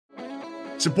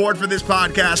Support for this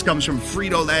podcast comes from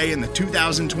Frito-Lay and the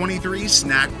 2023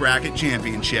 Snack Bracket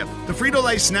Championship. The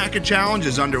Frito-Lay Snack Challenge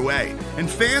is underway, and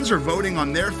fans are voting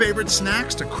on their favorite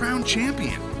snacks to crown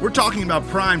champion. We're talking about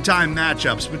prime-time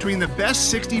matchups between the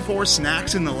best 64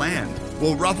 snacks in the land.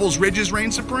 Will Ruffles Ridges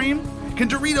reign supreme? Can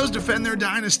Doritos defend their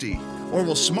dynasty? Or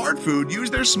will Smart Food use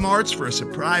their smarts for a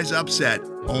surprise upset?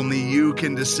 Only you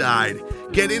can decide.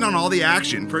 Get in on all the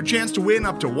action for a chance to win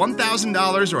up to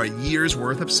 $1,000 or a year's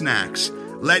worth of snacks.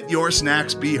 Let your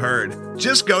snacks be heard.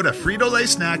 Just go to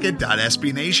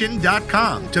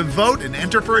fritolaysnacket.sbnation.com to vote and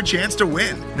enter for a chance to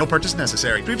win. No purchase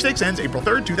necessary. Sweepstakes ends April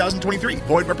 3rd, 2023.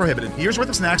 Void where prohibited. Year's worth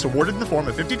of snacks awarded in the form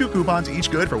of 52 coupons, each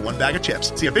good for one bag of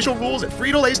chips. See official rules at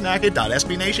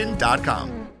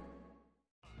fritolaysnacket.sbnation.com.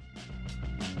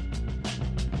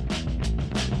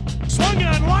 Swung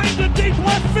on, line to deep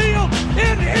left field.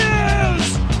 It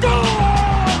is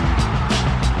gone!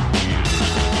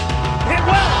 Hit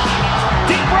well.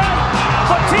 Deep right.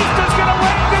 Batista's going to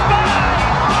wave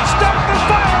goodbye. Start the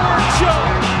fireworks show.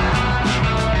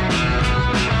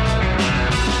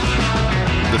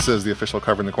 This is the official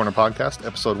Covering the Corner podcast,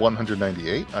 episode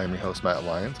 198. I am your host, Matt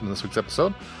Lyons, and in this week's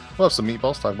episode, we'll have some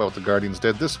meatballs, talk about what the Guardians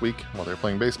did this week while they were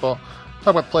playing baseball,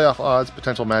 talk about playoff odds,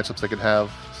 potential matchups they could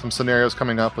have, some scenarios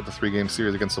coming up with the 3-game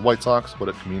series against the White Sox, what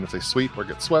it could mean if they sweep or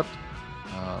get swept,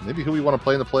 maybe who we want to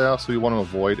play in the playoffs, who we want to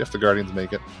avoid if the Guardians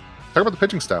make it. Talk about the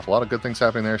pitching staff. A lot of good things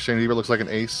happening there. Shane Bieber looks like an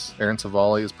ace. Aaron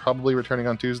Savali is probably returning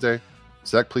on Tuesday.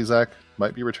 Zach Plesac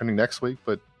might be returning next week,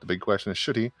 but the big question is,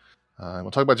 should he? And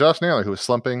we'll talk about Josh Naylor, who is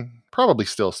slumping, probably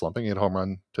still slumping. He had a home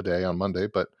run today on Monday,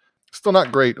 but still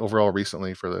not great overall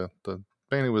recently for the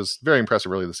man who was very impressive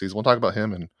early this season. We'll talk about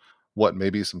him and what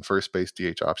maybe some first base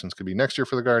DH options could be next year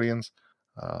for the Guardians.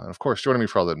 And of course, joining me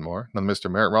for all that and more, none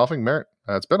Mr. Merritt Rolfing. Merritt,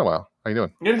 it's been a while. How you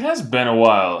doing? It has been a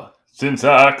while since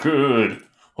I could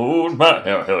hold my...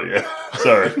 hell yeah.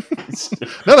 Sorry.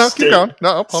 No, keep going.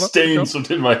 No, hold on. Staying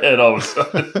something in my head all of a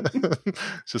sudden.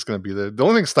 It's just going to be the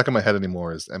only thing stuck in my head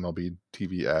anymore is MLB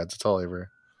TV ads. It's all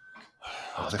ever.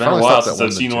 It's been a while since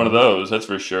I've seen one of those, that's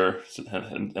for sure.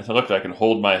 And look, I can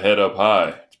hold my head up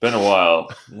high. It's been a while.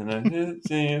 And it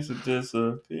seems to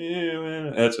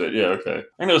disappear. That's it. Yeah, okay.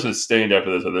 I'm going to listen to Stained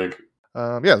after this, I think.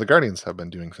 Yeah, the Guardians have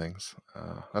been doing things.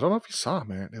 I don't know if you saw,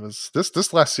 man. It was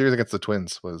this last series against the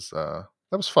Twins was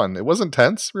that was fun. It wasn't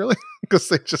tense, really, because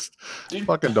they just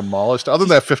fucking demolished. Other than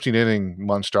that 15-inning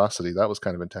monstrosity, that was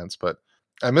kind of intense. But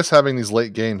I miss having these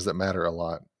late games that matter a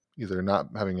lot. Either not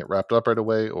having it wrapped up right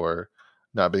away or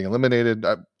not being eliminated.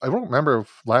 I don't remember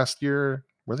if last year,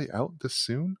 were they out this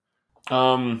soon?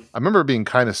 I remember it being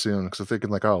kind of soon because I'm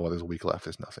thinking like, oh, well, there's a week left.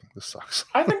 There's nothing. This sucks.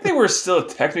 I think they were still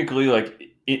technically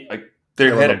they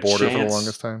had a border chance, for the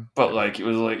longest time. But it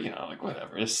was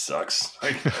whatever. This sucks.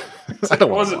 It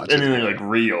wasn't anything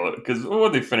real because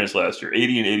what did they finish last year?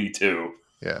 80 and 82.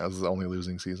 Yeah, it was the only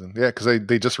losing season. Yeah, because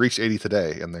they just reached 80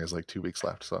 today, and there's 2 weeks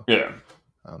left. So yeah.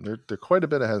 They're quite a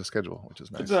bit ahead of schedule, which is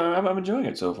nice. I'm enjoying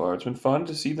it so far. It's been fun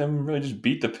to see them really just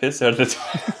beat the piss out of the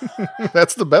team.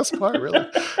 That's the best part, really.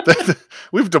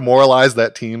 We've demoralized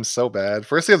that team so bad.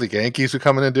 First, they have the Yankees who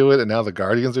come in and do it, and now the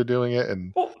Guardians are doing it.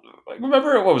 And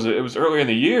remember, what was it? It was earlier in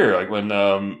the year, when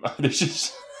there's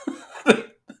just.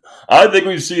 I think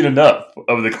we've seen enough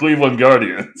of the Cleveland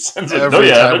Guardians. Every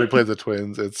time we play the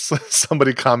Twins, it's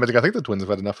somebody commenting, I think the Twins have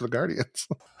had enough of the Guardians.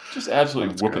 Just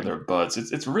absolutely whooping their butts.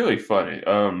 It's really funny.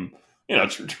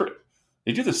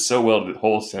 They do this so well to the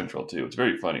whole Central, too. It's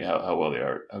very funny how well they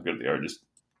are, how good they are, just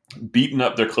beating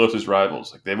up their closest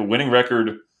rivals. They have a winning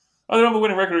record. Oh, they don't have a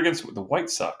winning record against the White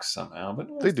Sox somehow. But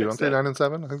they do. Aren't they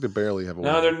 9-7? I think they barely have a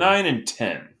winning record. No, they're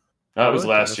 9-10. That was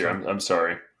really? last year. I'm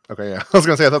sorry. Okay, yeah. I was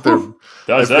going to say, I thought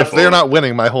if they're not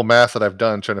winning, my whole math that I've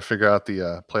done trying to figure out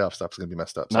the playoff stuff is going to be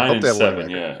messed up. So 9-7,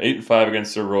 yeah. 8-5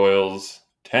 against the Royals.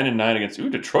 10-9 against.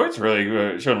 Detroit's really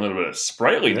showing a little bit of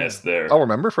sprightliness there. I'll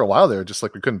remember for a while there, just we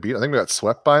couldn't beat. I think we got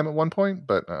swept by them at one point,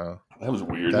 but that was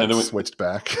weird. That switched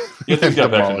back. Yeah, things got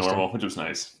back to normal, which was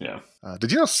nice. Yeah.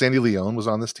 Did you know Sandy Leone was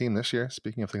on this team this year?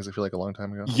 Speaking of things that feel like a long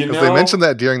time ago, because they mentioned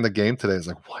that during the game today. I was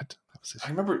like, what? I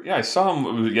remember. Yeah, I saw him.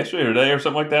 It was yesterday or today or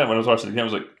something like that. When I was watching the game, I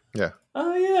was like, yeah.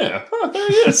 Oh yeah, there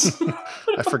he is.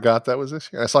 I forgot that was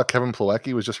this year. I saw Kevin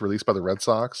Plawecki was just released by the Red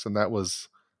Sox, and that was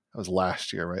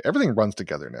last year, right? Everything runs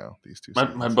together now. These two.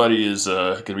 My buddy is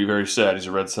going to be very sad. He's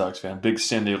a Red Sox fan, big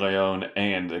Sandy Leone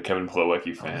and a Kevin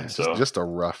Plawecki fan. Just a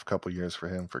rough couple years for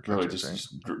him. Really,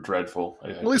 just dreadful.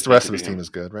 At least the rest of his team is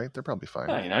good, right? They're probably fine.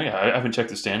 Yeah, I haven't checked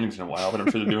the standings in a while, but I'm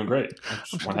sure they're doing great.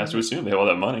 One has to assume they have all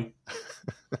that money.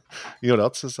 You know what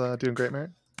else is doing great,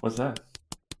 Merritt? What's that?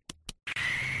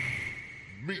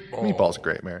 Meatball's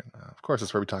great, Merritt. Of course,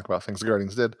 that's where we talk about things the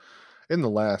Guardians did in the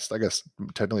last, I guess,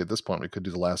 technically at this point, we could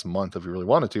do the last month if we really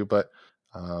wanted to, but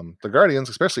the Guardians,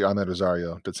 especially Amed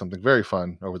Rosario, did something very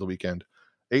fun over the weekend.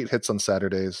 8 hits on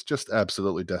Saturdays, just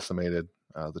absolutely decimated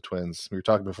the Twins. We were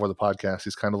talking before the podcast.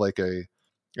 He's kind of like an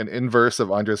inverse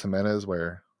of Andres Jimenez,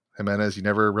 where Jimenez, you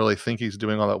never really think he's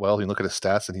doing all that well. You look at his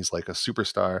stats and he's like a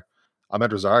superstar.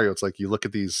 Amed Rosario, it's like you look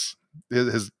at his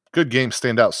good games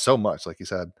stand out so much. Like he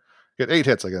had 8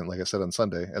 hits again, like I said on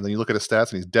Sunday, and then you look at his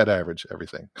stats and he's dead average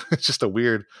everything. It's just a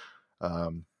weird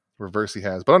reverse he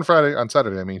has. But on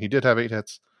Saturday, I mean, he did have 8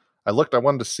 hits. I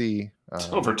wanted to see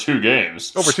over 2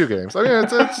 games. Over 2 games. I mean,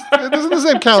 it's the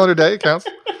same calendar day. It counts.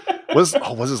 Was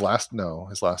his last? No,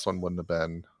 his last one wouldn't have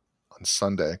been on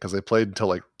Sunday because they played until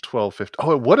like 12:50.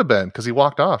 Oh, it would have been because he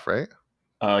walked off, right?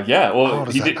 Yeah. Well,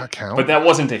 does that not count? But that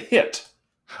wasn't a hit.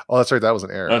 Oh, that's right. That was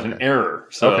an error. That was an error.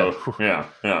 So yeah.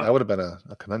 That would have been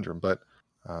a conundrum. But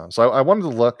so I wanted to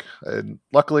look. And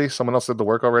luckily, someone else did the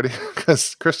work already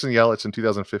because Christian Yelich in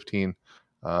 2015.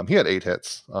 He had 8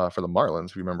 hits for the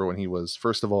Marlins. If you remember when he was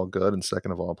first of all good and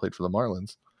second of all played for the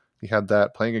Marlins, he had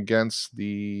that playing against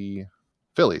the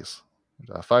Phillies,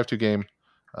 5-2 game.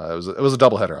 It was a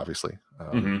doubleheader, obviously.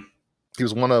 He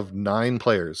was one of 9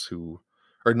 players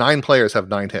 9 players have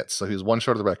 9 hits, so he was one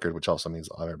short of the record, which also means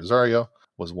Amed Rosario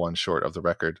was one short of the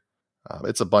record.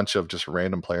 It's a bunch of just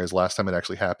random players. Last time it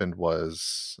actually happened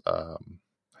was I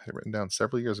had it written down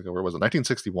several years ago. Where was it?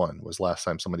 1961 was last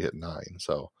time somebody hit 9.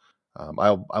 So.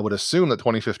 I would assume that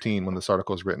 2015, when this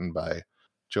article was written by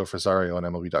Joe Rosario on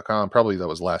MLB.com, probably that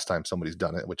was last time somebody's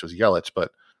done it, which was Yelich.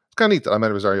 But it's kind of neat that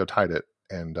Amed Rosario tied it.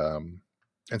 And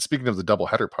speaking of the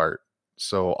doubleheader part,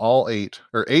 so all 8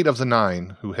 of the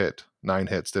 9 who hit 9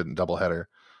 hits didn't doubleheader,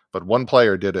 but one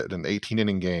player did it in an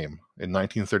 18-inning game in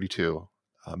 1932.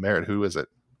 Merritt, who is it?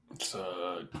 It's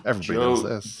everybody knows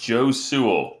this. Joe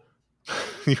Sewell.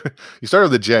 You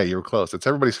started with a J. You were close. It's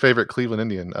everybody's favorite Cleveland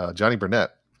Indian, Johnny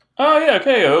Burnett. Oh, yeah,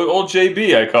 okay. Old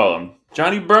JB, I call him.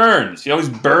 Johnny Burns. He always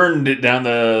burned it down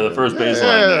the first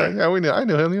baseline. Yeah, I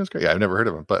knew him. He was great. Yeah, I've never heard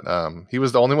of him. But he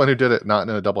was the only one who did it, not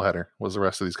in a doubleheader, was the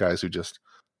rest of these guys who just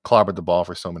clobbered the ball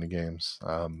for so many games.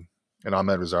 And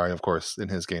Amed Rosario, of course, in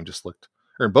his game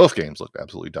in both games looked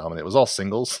absolutely dominant. It was all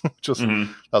singles.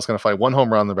 That was going to fight 1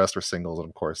 home run, the rest were singles. And,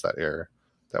 of course, that error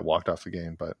that walked off the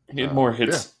game. But he had more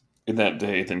hits in that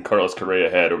day than Carlos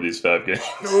Correa had over these 5 games.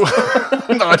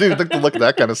 No, I didn't think to look at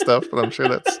that kind of stuff, but I'm sure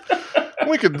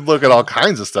we could look at all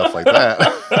kinds of stuff like that.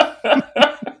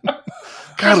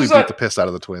 God, we beat the piss out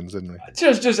of the Twins, didn't we?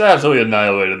 Just absolutely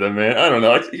annihilated them, man. I don't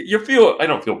know. I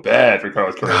don't feel bad for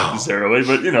Carlos Correa necessarily,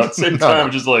 but at the same time,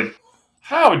 just like,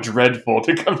 how dreadful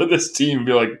to come to this team and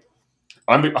be like,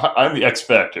 I'm the X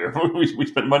factor. We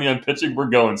spent money on pitching. We're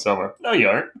going somewhere. No, you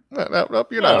aren't. No,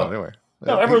 you're not anyway.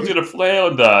 No, everyone's going to flail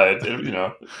and die.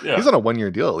 Yeah. He's on a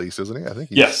 1-year deal at least, isn't he? I think.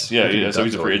 Yes, yeah. So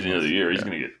he's a free agent of the year. He's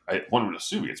going to get. One would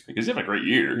assume he gets because he's having a great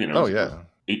year. Oh yeah,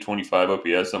 825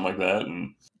 OPS, something like that.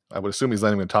 And I would assume he's not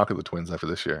even going to talk to the Twins after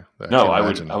this year. I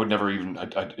would never even.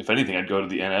 If anything, I'd go to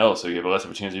the NL, so you have less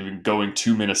of a chance of even going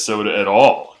to Minnesota at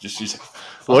all. Just you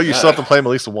still have to play him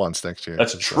at least once next year.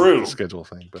 That's true. Schedule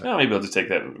thing, but maybe I'll just take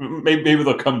that. Maybe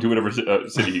they'll come to whatever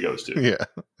city he goes to. Yeah,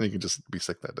 he can just be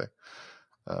sick that day.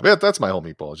 Yeah, that's my whole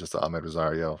meatball. Just Amed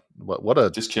Rosario. What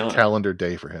a calendar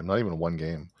day for him. Not even 1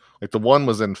 game. Like the one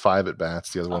was in 5 at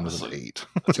bats, the other one was in 8.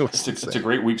 It's a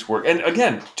great week's work. And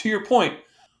again, to your point,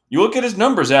 you look at his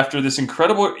numbers after this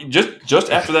incredible. Just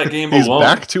after that game he's alone,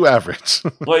 back to average.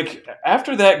 Like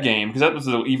after that game, because that was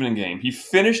the evening game, he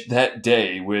finished that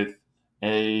day with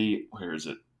where is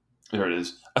it? There it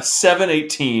is. A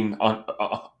 718 on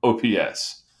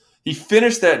OPS. He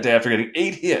finished that day after getting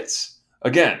 8 hits.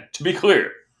 Again, to be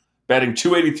clear, batting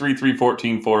 283,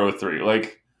 314, 403.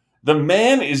 Like, the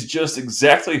man is just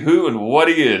exactly who and what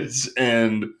he is.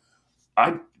 And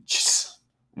I just,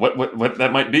 what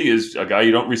that might be is a guy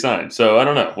you don't resign. So I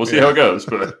don't know. We'll see how it goes.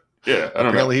 But yeah, I don't know.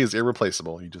 Apparently he's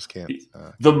irreplaceable. You just can't.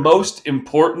 The most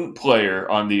important player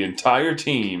on the entire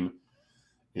team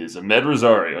is Amed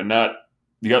Rosario, not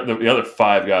the other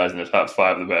 5 guys in the top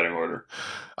 5 of the batting order.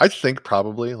 I think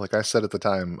probably, like I said at the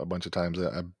time a bunch of times,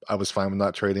 I was fine with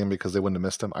not trading him because they wouldn't have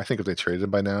missed him. I think if they traded him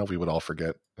by now, we would all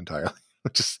forget entirely.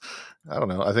 I don't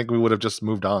know. I think we would have just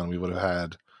moved on. We would have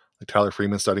had like Tyler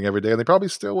Freeman starting every day, and they probably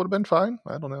still would have been fine.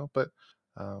 I don't know, but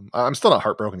I'm still not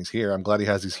heartbroken he's here. I'm glad he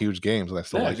has these huge games, and I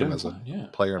still like him as a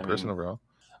player and person overall.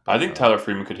 I think Tyler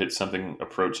Freeman could hit something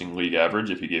approaching league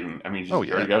average if you gave him. I mean, he's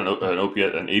already got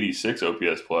an 86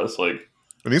 OPS plus, like.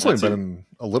 And he's only been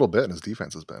a little bit, and his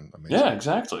defense has been amazing. Yeah,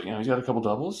 exactly. He's got a couple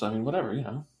doubles. I mean, whatever.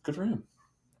 Good for him.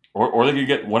 Or they could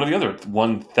get one of the other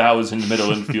 1,000 middle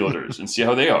infielders and see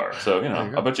how they are. So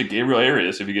I bet you Gabriel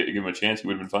Arias, if you give him a chance, he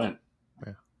would have been fine.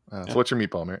 So what's your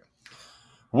meatball, Merritt?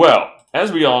 Well,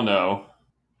 as we all know,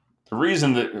 the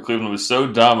reason that Cleveland was so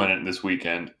dominant this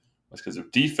weekend was because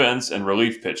of defense and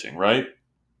relief pitching, right?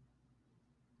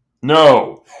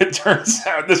 No, it turns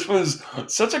out this was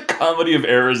such a comedy of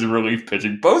errors in relief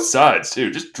pitching. Both sides,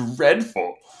 too. Just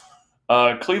dreadful.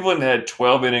 Cleveland had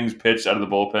 12 innings pitched out of the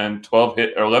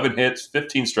bullpen, 11 hits,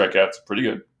 15 strikeouts. Pretty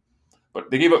good.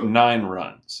 But they gave up 9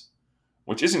 runs,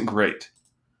 which isn't great.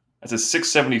 That's a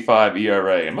 6.75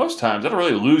 ERA. And most times, that'll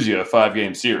really lose you a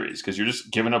 5-game series because you're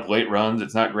just giving up late runs.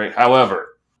 It's not great. However,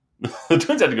 the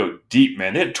Twins had to go deep,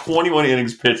 man. They had 21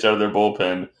 innings pitched out of their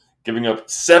bullpen, giving up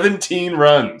 17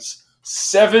 runs.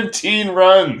 17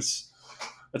 runs!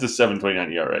 That's a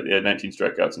 7.29 ERA. They had 19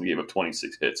 strikeouts and gave up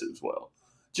 26 hits as well.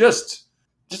 Just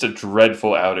a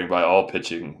dreadful outing by all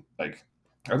pitching. Like,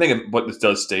 I think what this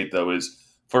does state, though, is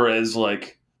for as,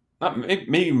 like, not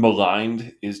maybe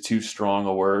maligned is too strong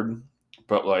a word,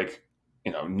 but, like,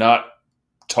 not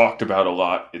talked about a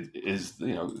lot is,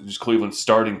 just Cleveland's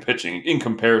starting pitching in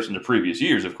comparison to previous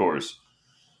years, of course.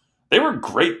 They were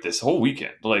great this whole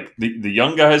weekend. Like, the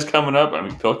young guys coming up. I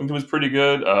mean, Pilkington was pretty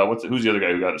good. Who's the other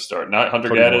guy who got to start? Not Hunter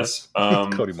Gaddis.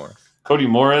 Cody Morris. Cody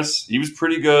Morris. He was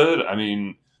pretty good. I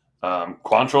mean,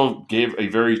 Quantrill gave a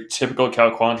very typical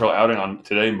Cal Quantrill outing on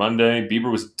today, Monday. Bieber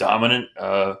was dominant.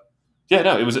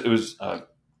 It was.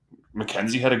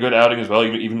 McKenzie had a good outing as well.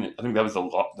 Even I think that was the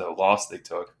loss they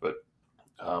took, but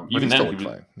even then he was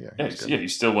playing. He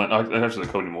still went. Actually,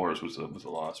 Cody Morris was a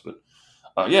loss, but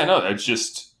it's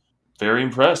just. Very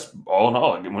impressed, all in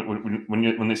all.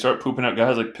 When they start pooping out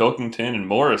guys like Pilkington and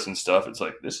Morris and stuff, it's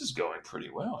like, this is going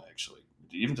pretty well, actually.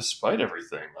 Even despite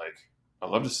everything. Like, I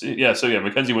love to see it. Yeah,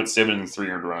 McKenzie went 7 and 3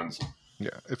 earned runs.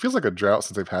 Yeah, it feels like a drought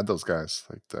since they've had those guys.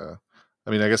 I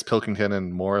guess Pilkington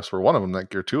and Morris were one of them,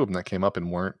 or two of them that came up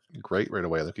and weren't great right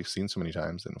away, like we've seen so many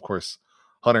times. And, of course,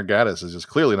 Hunter Gaddis is just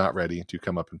clearly not ready to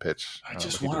come up and pitch. I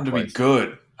just want him to be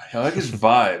good. I like his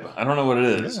vibe. I don't know what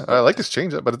it is. Yeah, I like his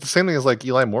changeup, but it's the same thing as like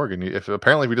Eli Morgan. If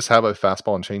we just have a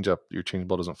fastball and changeup, your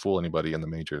changeup doesn't fool anybody in the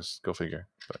majors. Go figure.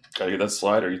 But gotta get that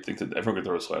slider. You think that everyone can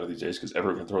throw a slider these days because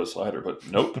everyone can throw a slider, but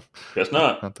nope, guess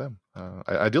not. Not them.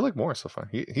 I do like Morris so far.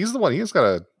 He's the one. He's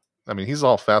got he's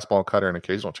all fastball, cutter, and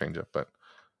occasional changeup, but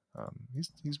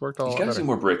he's worked all. He's got to see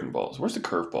more breaking balls. Where's the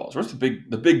curve balls? Where's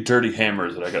the big dirty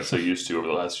hammers that I got so used to over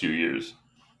the last few years?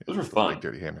 Those were fun. Big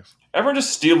dirty hammers. Everyone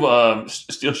just steal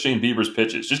Shane Bieber's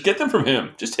pitches. Just get them from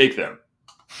him. Just take them,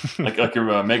 like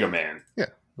your Mega Man. Yeah.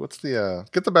 What's the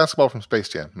get the basketball from Space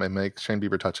Jam and make Shane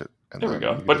Bieber touch it? And there we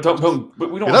go. But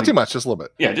we don't not too much, just a little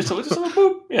bit. Yeah, just a little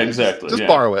boop. Yeah, exactly. Just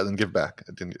borrow it and give back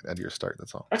at your start.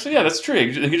 That's all. Actually, yeah, that's true.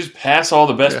 They could just pass all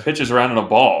the best pitches around in a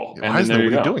ball. Yeah, why is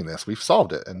nobody doing this? We've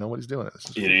solved it, and nobody's doing it.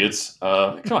 Idiots.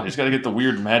 Come on, you just got to get the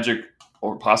weird magic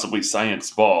or possibly science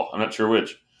ball. I'm not sure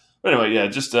which. But anyway, yeah,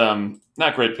 just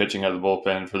not great pitching out of the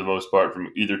bullpen for the most part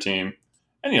from either team.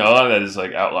 And, a lot of that is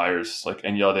like outliers, like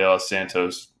Enyel de los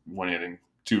Santos winning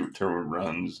 2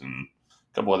 runs and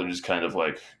a couple other just kind of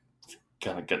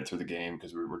getting through the game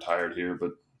because we were tired here.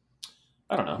 But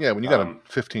I don't know. Yeah, when you got a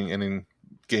 15-inning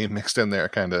game mixed in there,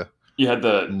 kind of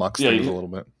mucks things a little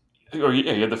bit. You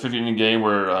had the 15-inning game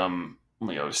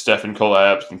where Stefan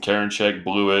collapsed and Karinchak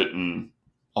blew it and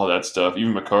all that stuff.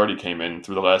 Even McCarty came in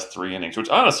through the last 3 innings, which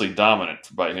honestly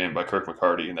dominant by Kirk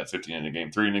McCarty in that 15-inning game.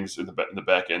 3 innings in the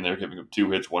back end there, giving him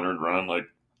 2 hits, 1 earned run,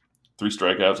 3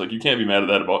 strikeouts. You can't be mad at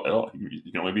that at all.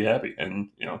 You can only be happy, and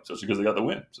especially because they got the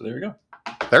win. So there you go.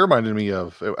 That reminded me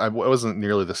of it wasn't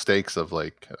nearly the stakes of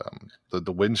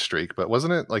the win streak, but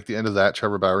wasn't it like the end of that?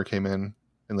 Trevor Bauer came in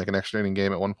an extra inning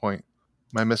game at one point.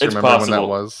 Am I misremembering when that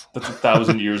was? That's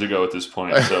 1,000 years ago at this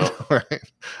point. So right.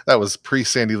 That was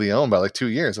pre-Sandy Leone by 2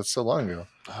 years. That's so long ago.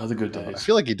 Oh, the good days. I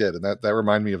feel like he did, and that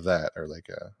reminded me of that. Or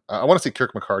I want to see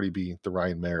Kirk McCarty be the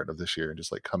Ryan Merritt of this year and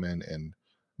just come in and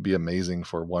be amazing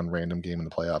for one random game in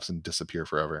the playoffs and disappear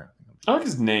forever. I like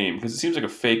his name because it seems like a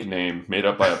fake name made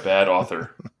up by a bad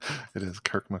author. It is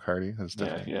Kirk McCarty.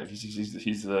 Yeah.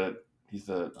 He's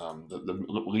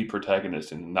the lead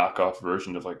protagonist in the knockoff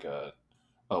version of what's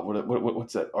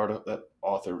that art? That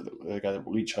author, the guy that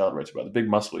Lee Child writes about, the big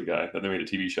muscly guy that they made a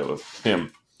TV show of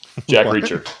him, Jack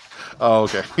Reacher. Oh,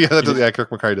 okay. Yeah, Kirk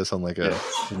McCarty does sound like a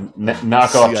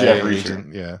knockoff Jack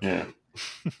agent. Reacher. Yeah.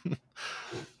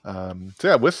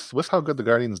 With how good the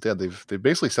Guardians did, they've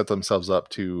basically set themselves up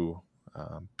to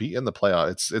be in the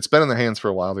playoff. It's been in their hands for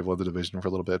a while. They've led the division for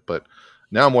a little bit, but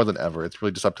now more than ever, it's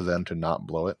really just up to them to not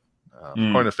blow it.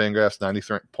 According to Fangraphs,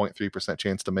 93.3%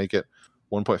 chance to make it.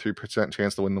 1.3%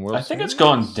 chance to win the World Series. I think it's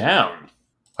gone down.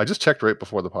 I just checked right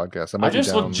before the podcast. I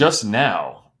just looked just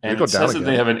now, and it says that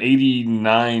they have an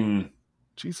 89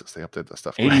 Jesus, they updated that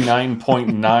stuff.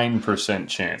 89.9%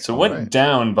 chance. So it went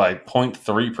down by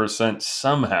 0.3%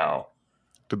 somehow.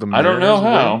 I don't know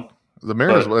how. The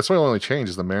Mariners, that's what only changed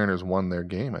is the Mariners won their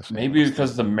game. I think maybe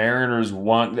because the Mariners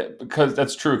won. Because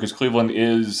that's true, because Cleveland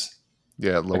is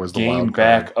it lowers a the game wild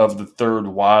back card of the third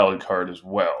wild card as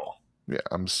well. Yeah,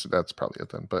 that's probably it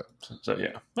then. But so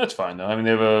yeah, that's fine though. I mean,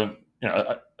 they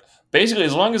have basically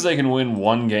as long as they can win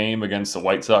one game against the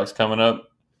White Sox coming up,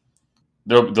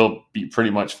 they'll be pretty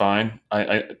much fine.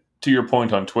 I to your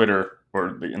point on Twitter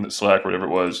or in the Slack, whatever it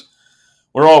was,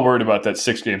 we're all worried about that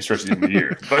 6-game stretch at the end of the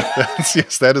year. But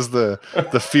yes, that is the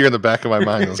fear in the back of my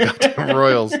mind. Those goddamn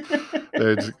Royals.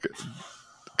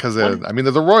 Because they're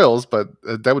the Royals, but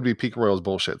that would be peak Royals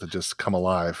bullshit to just come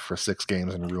alive for 6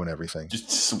 games and ruin everything.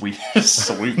 Just sweep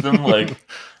them like.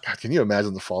 God, can you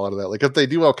imagine the fallout of that? Like if they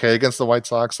do okay against the White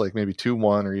Sox, like maybe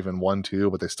 2-1 or even 1-2,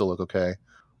 but they still look okay.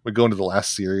 We go into the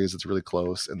last series, it's really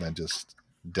close, and then just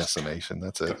decimation.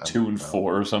 That's it. 2-4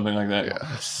 or something like that. Yeah,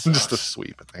 just a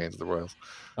sweep at the hands of the Royals.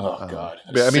 Oh God,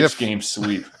 game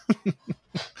sweep.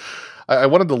 I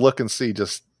wanted to look and see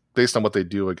just based on what they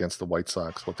do against the White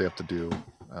Sox, what they have to do,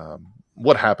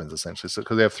 what happens essentially. So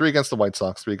because they have 3 against the White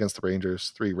Sox, 3 against the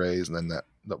Rangers, 3 Rays, and then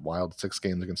that wild 6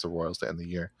 games against the Royals to end the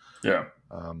year. Yeah.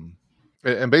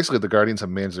 And basically the Guardians have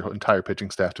managed their entire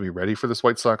pitching staff to be ready for this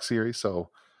White Sox series. So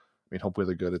I mean, hopefully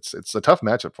they're good. It's a tough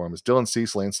matchup for them. It's Dylan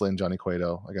Cease, Lance Lynn, Johnny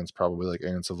Cueto against probably like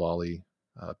Aaron Savali,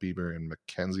 Bieber, and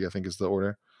McKenzie, I think is the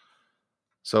order.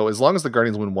 So as long as the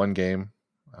Guardians win one game,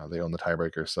 they own the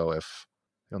tiebreaker. So if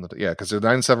because they're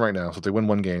 9-7 right now. So if they win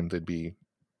one game, they'd be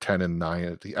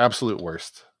 10-9 at the absolute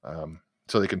worst.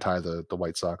 So they can tie the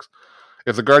White Sox.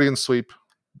 If the Guardians sweep,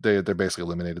 they're basically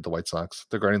eliminated the White Sox.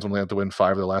 The Guardians only have to win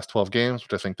 5 of their last 12 games,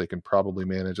 which I think they can probably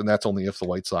manage. And that's only if the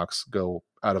White Sox go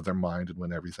out of their mind and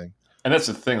win everything. And that's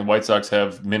the thing. The White Sox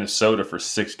have Minnesota for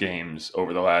 6 games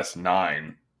over the last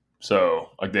 9. So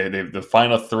like they've the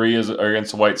final 3 are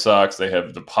against the White Sox. They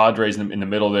have the Padres in the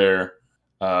middle there.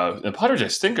 The Padres, I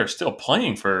think, are still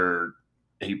playing for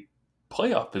a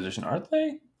playoff position, aren't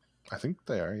they? I think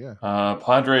they are, yeah.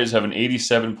 Padres have an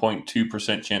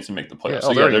 87.2% chance to make the playoffs.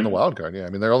 Yeah, they're in the wild card, yeah. I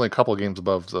mean, they're only a couple games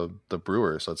above the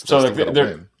Brewers, so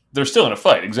they're still in a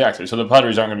fight, exactly. So the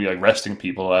Padres aren't going to be like resting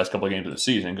people the last couple of games of the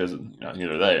season because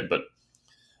neither are they. But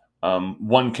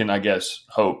one can, I guess,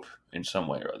 hope in some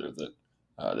way or other that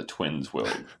the Twins will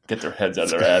get their heads out of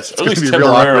their ass. At least temporarily.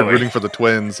 Real awkward rooting for the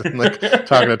Twins and like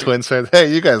talking to Twins fans.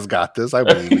 Hey, you guys got this. I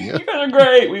believe in you. You're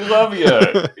great. We love you.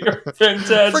 You're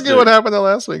fantastic. Forget what happened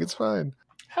last week. It's fine.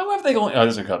 How have they only? Oh,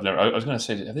 this is a cup. I was going to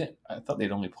say, I thought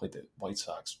they'd only played the White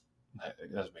Sox.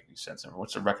 It doesn't make any sense.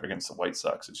 What's the record against the White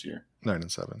Sox this year?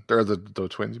 9-7. They're the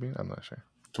Twins. You mean? I'm not sure.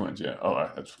 Twins, yeah. Oh,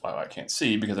 that's why I can't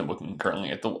see because I'm looking currently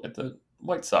at the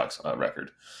White Sox record.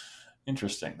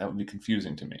 Interesting. That would be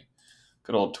confusing to me.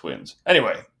 Good old Twins.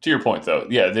 Anyway, to your point though,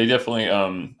 yeah, they definitely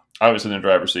obviously in the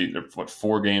driver's seat. They're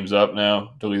 4 games up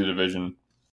now to lead the division.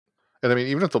 And I mean,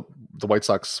 even if the White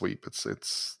Sox sweep,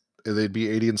 they'd be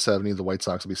 80-70. The White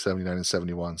Sox would be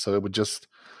 79-71. So it would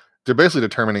they're basically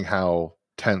determining how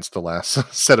tense the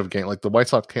last set of games. Like the White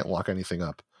Sox can't lock anything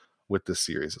up with this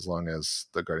series as long as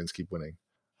the Guardians keep winning.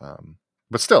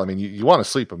 But still, I mean, you want to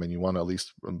sweep them and you want to at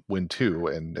least win 2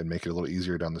 and make it a little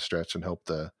easier down the stretch and hope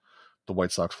the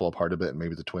White Sox fall apart a bit and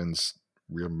maybe the Twins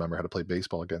remember how to play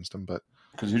baseball against them. But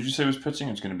because who did you say was pitching?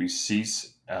 It's going to be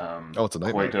Cease, it's a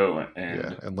nightmare. Cueto,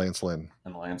 and Lance Lynn.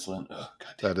 And Lance Lynn. Oh,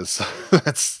 that's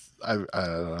I don't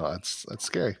know. That's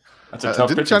scary. That's a tough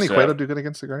didn't Johnny staff. Cueto do good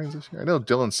against the Guardians this year? I know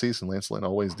Dylan Cease and Lance Lynn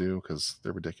always do because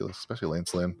they're ridiculous, especially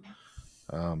Lance Lynn.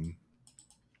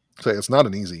 So it's not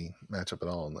an easy matchup at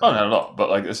all. Oh, not at all. But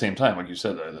like at the same time, like you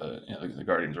said, the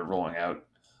Guardians are rolling out.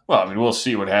 Well, I mean, we'll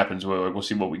see what happens. We'll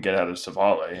see what we get out of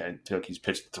Savale. I feel like he's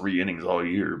pitched 3 innings all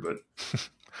year, but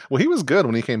well, he was good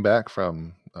when he came back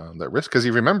from that wrist because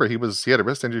you remember he had a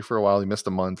wrist injury for a while. He missed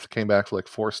a month, came back for like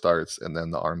 4 starts, and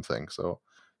then the arm thing. So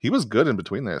he was good in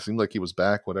between there. It seemed like he was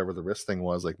back. Whatever the wrist thing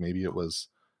was, like maybe it was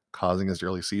causing his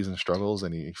early season struggles,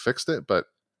 and he fixed it. But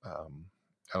I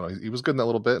don't know. He was good in that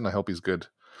little bit, and I hope he's good.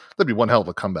 That'd be one hell of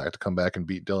a comeback to come back and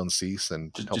beat Dylan Cease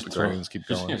and help the Guardians keep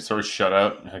going. Just sort of shut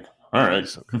out. Like, all right,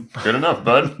 good enough,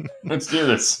 bud. Let's do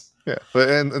this. Yeah, but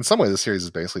in some way, this series is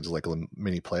basically just like a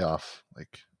mini playoff.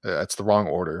 Like it's the wrong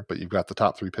order, but you've got the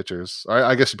top 3 pitchers.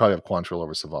 I guess you probably have Quantrill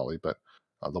over Savali, but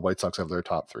the White Sox have their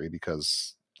top 3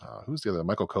 because who's the other?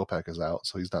 Michael Kopech is out,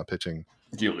 so he's not pitching.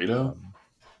 Giolito?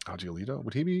 Giolito?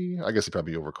 Would he be? I guess he'd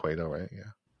probably be over Cueto, right?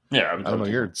 Yeah. Yeah, I don't know.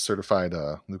 You're a certified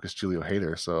Lucas Giolito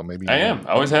hater, so maybe I am.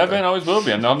 Always have been. Always will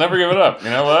be. And I'll never give it up. You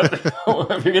know what?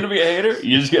 If you're gonna be a hater,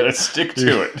 you just gotta stick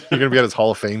to it. You're gonna be at his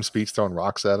Hall of Fame speech, throwing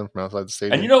rocks at him from outside the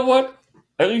stadium. And you know what?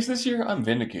 At least this year, I'm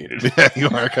vindicated. Yeah, you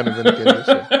are kind of vindicated this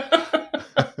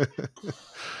year.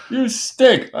 You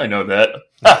stink. I know that.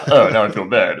 Oh, now I feel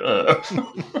bad.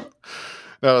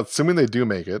 Now, assuming they do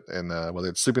make it, and whether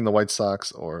it's sweeping the White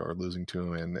Sox or losing to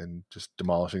them and just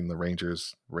demolishing the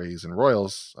Rangers, Rays, and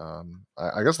Royals,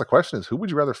 I guess the question is, who would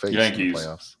you rather face Yankees. in the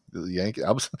playoffs? The Yankees.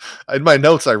 In my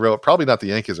notes, I wrote probably not the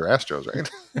Yankees or Astros, right?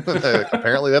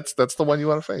 Apparently, that's the one you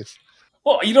want to face.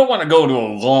 Well, you don't want to go into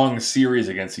a long series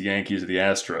against the Yankees or the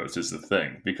Astros is the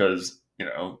thing, because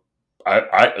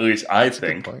at least I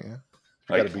think point, yeah.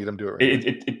 You got to beat them, do it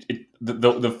right.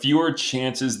 The fewer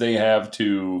chances they have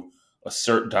to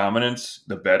assert dominance,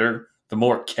 the better. The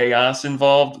more chaos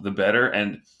involved, the better.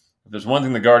 And if there's one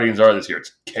thing the Guardians are this year,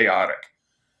 it's chaotic.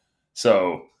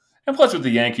 So, and plus with the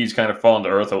Yankees kind of falling to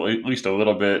earth at least a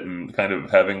little bit and kind of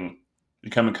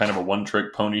becoming kind of a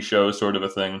one-trick pony show sort of a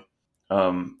thing.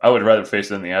 I would rather face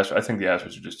them than the Astros. I think the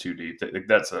Astros are just too deep.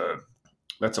 That's a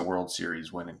World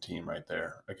Series winning team right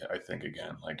there. I think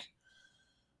again,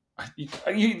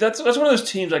 that's one of those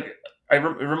teams. It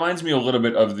reminds me a little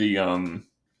bit of the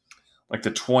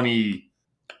the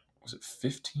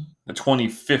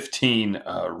 2015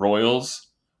 Royals.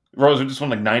 The Royals just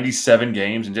won 97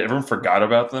 games and everyone forgot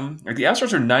about them. The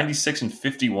Astros are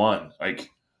 96-51.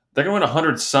 They're going to win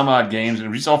 100 some odd games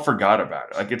and we just all forgot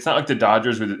about it. It's not like the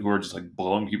Dodgers who are just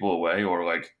blowing people away, or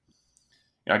I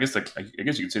guess you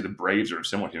could say the Braves are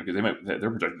similar to them because they're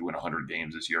projected to win 100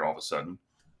 games this year all of a sudden.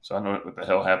 So I don't know what the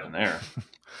hell happened there.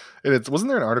 And wasn't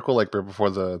there an article before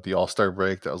the All-Star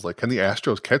break that was can the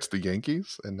Astros catch the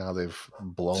Yankees? And now they've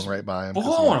blown right by them.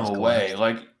 Blowing them away.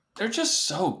 They're just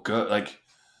so good.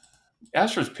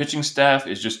 Astros pitching staff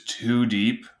is just too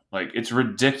deep. It's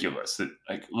ridiculous that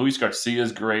Luis Garcia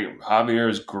is great, Javier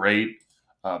is great,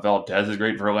 Valdez is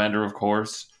great, Verlander, of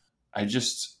course. They're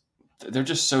just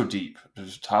so deep,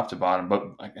 just top to bottom. But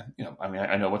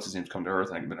I know what's his name's come to earth,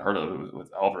 and I've been heard of it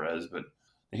with Alvarez, but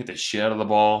they hit the shit out of the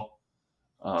ball.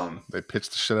 They pitch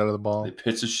the shit out of the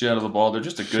ball. They're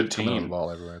just a good team. Out of the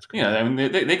ball everywhere.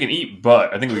 They can eat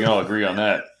butt. I think we can all agree on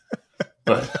that.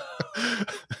 But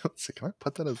let's see, can I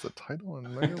put that as the title?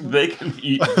 They can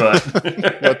eat butt.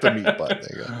 Let them eat butt.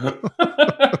 There you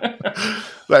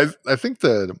go. I think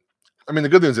the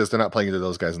good news is they're not playing either of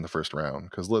those guys in the first round,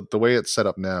 because the way it's set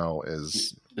up now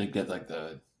is they get they're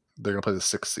going to play the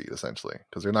 6th seed essentially,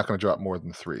 because they're not going to drop more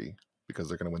than 3 because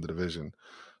they're going to win the division.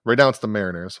 Right now it's the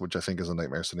Mariners, which I think is a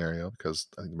nightmare scenario because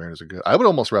I think the Mariners are good. I would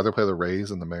almost rather play the Rays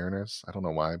than the Mariners. I don't know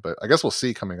why, but I guess we'll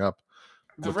see coming up.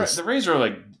 The Rays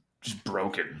are just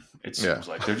broken. It seems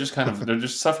like they're just they're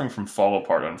just suffering from fall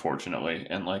apart, unfortunately,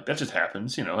 and that just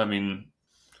happens. Teams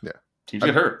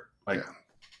get hurt.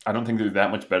 I don't think they're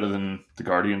that much better than the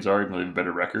Guardians are, even though they have a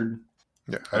better record.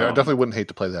 Yeah, I definitely wouldn't hate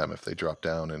to play them if they drop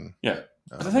down. And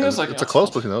but the thing is, it's a close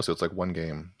between those two. It's 1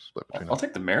 game split between. I'll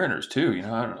take the Mariners too.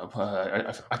 I don't know.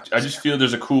 I just feel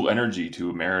there's a cool energy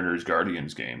to a Mariners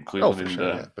Guardians game. Cleveland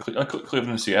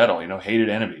and Seattle. Hated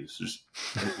enemies. Just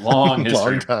long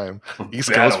history, long time.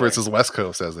 East Coast versus West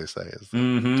Coast, as they say.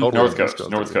 North Coast.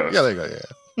 Yeah, there you go.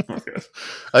 Yeah. North Coast.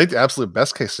 I think the absolute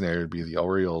best case scenario would be the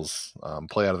Orioles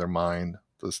play out of their mind.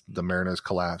 The Mariners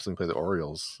collapse and play the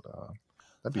Orioles.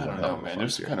 That'd be I don't know, man.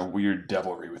 There's some kind of weird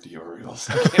devilry with the Orioles.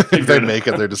 If they make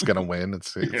it, they're just going to win.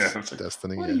 It's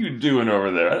destiny. What are you doing over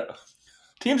there?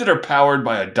 Teams that are powered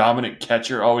by a dominant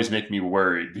catcher always make me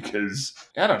worried because,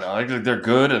 I don't know, they're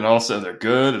good and also they're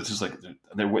good. It's just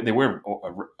they wear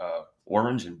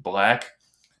orange and black.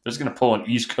 They're just going to pull an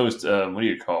East Coast,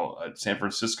 San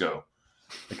Francisco.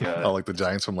 Like the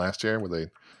Giants from last year where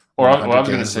they I was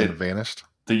going to say vanished.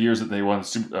 The years that they won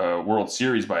World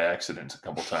Series by accident a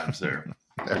couple times there.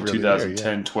 In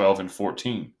 2010, 12, and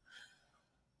 14.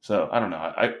 So, I don't know.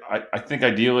 I think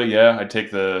ideally, I'd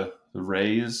take the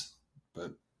Rays.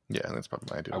 But yeah, that's probably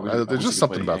my idea. There's just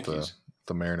something about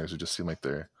the Mariners who just seem like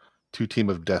they're too team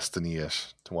of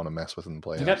destiny-ish to want to mess with in the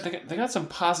playoffs. They got some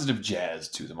positive jazz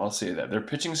to them. I'll say that. Their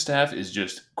pitching staff is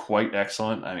just quite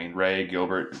excellent. Ray,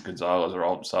 Gilbert, Gonzalez are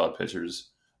all solid pitchers.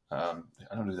 I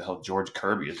don't know who the hell George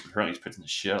Kirby is. Apparently, he's pitching the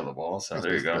shit out of the ball. So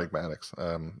there you go. Greg Maddux.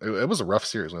 It was a rough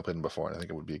series when I played him before, and I think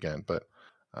it would be again. But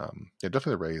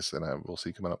definitely the Rays, and we'll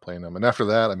see coming up playing them. And after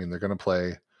that, they're going to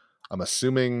play. I'm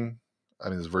assuming.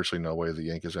 There's virtually no way the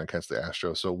Yankees are going to catch the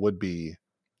Astros, so it would be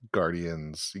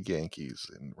Guardians, Yankees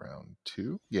in round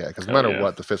 2. Yeah, because no matter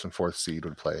what, the 5th and 4th seed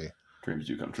would play. Dreams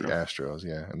do come true. The Astros,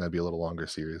 and that'd be a little longer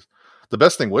series. The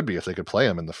best thing would be if they could play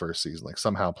them in the first season,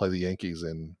 somehow play the Yankees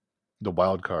in the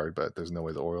wild card, but there's no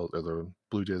way the Orioles or the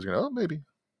Blue Jays are going to, maybe.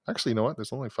 Actually, you know what?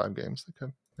 There's only 5 games. They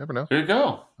could never know. There you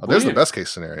go. There's the best case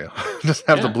scenario. Just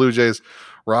have the Blue Jays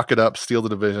rock it up, steal the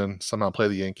division, somehow play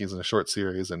the Yankees in a short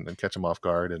series and catch them off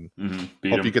guard, and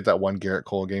hope you get that one Garrett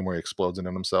Cole game where he explodes in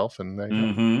on himself. And there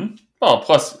you go. Well,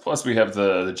 plus we have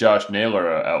the Josh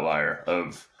Naylor outlier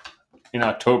of in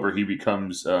October he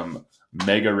becomes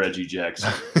Mega Reggie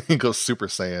Jackson. He goes Super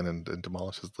Saiyan and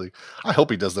demolishes the league. I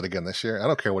hope he does that again this year. I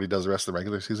don't care what he does the rest of the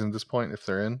regular season at this point if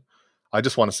they're in. I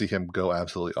just want to see him go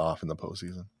absolutely off in the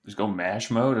postseason. Just go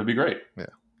mash mode. It'd be great. Yeah.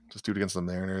 Just do it against the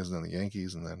Mariners and then the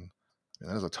Yankees. And then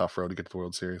that is a tough road to get to the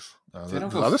World Series. The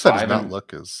other side does not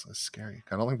look as scary.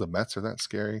 I don't think the Mets are that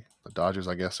scary. The Dodgers,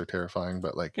 I guess, are terrifying.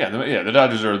 But the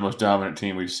Dodgers are the most dominant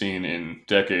team we've seen in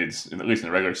decades, at least in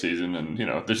the regular season. And,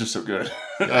 they're just so good.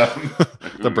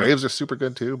 The Braves are super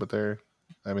good too, but they're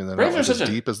not as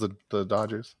deep as the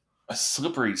Dodgers. A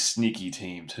slippery, sneaky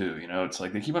team too. It's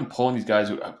like they keep on pulling these guys.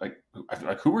 Who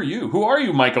are you? Who are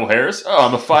you, Michael Harris? Oh,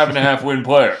 I'm a 5.5 win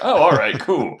player. Oh, all right,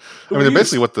 cool. They're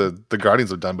basically what the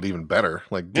Guardians have done, but even better.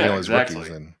 Like getting all these rookies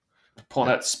and pulling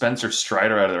that Spencer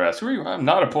Strider out of their ass. Who are you? I'm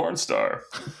not a porn star.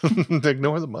 They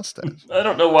ignore the mustache. I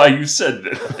don't know why you said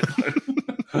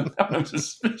that. I'm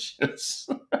suspicious.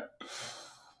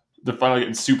 They're finally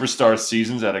getting superstar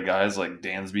seasons out of guys like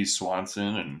Dansby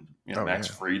Swanson and Max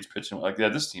Fried's pitching like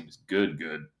that. This team is good.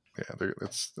 Yeah,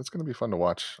 it's going to be fun to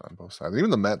watch on both sides.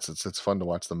 Even the Mets, it's fun to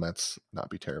watch the Mets not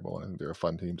be terrible. I think they're a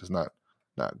fun team, just not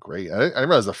great. I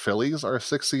realize the Phillies are a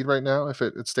 6th seed right now if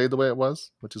it stayed the way it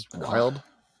was, which is wild.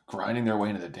 Grinding their way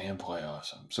into the damn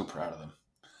playoffs. I'm so proud of them.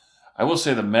 I will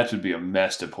say the Mets would be a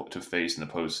mess to face in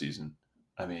the postseason.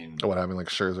 I mean, what having like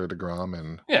Scherzer, DeGrom,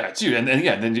 and dude, and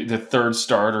then the third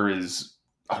starter is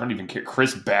I don't even care,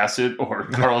 Chris Bassett or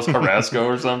Carlos Carrasco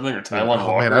or something, or Taijuan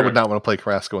Walker. Man, I would not want to play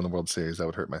Carrasco in the World Series. That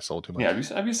would hurt my soul too much.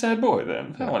 Yeah, I'd be a sad boy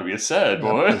then. I don't want to be a sad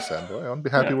boy. I want to be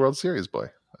a happy World Series boy.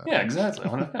 Yeah, exactly. I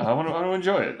want to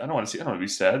enjoy it. I don't want to be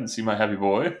sad and see my happy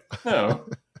boy. No.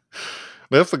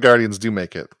 But if the Guardians do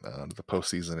make it to the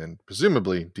postseason and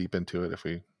presumably deep into it,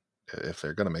 if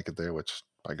they're going to make it there, which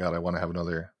by God, I want to have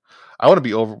another. I want to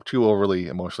be too overly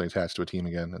emotionally attached to a team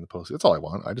again in the postseason. That's all I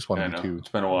want. I just want to be too. It's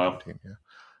been a while. Team,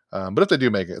 yeah. But if they do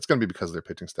make it, it's going to be because of their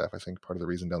pitching staff. I think part of the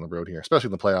reason down the road here, especially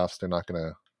in the playoffs, they're not going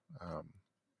to.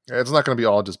 It's not going to be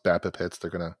all just BABIP hits.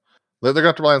 They're going to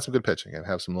have to rely on some good pitching and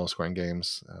have some low scoring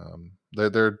games.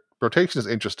 Their rotation is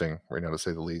interesting right now, to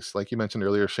say the least. Like you mentioned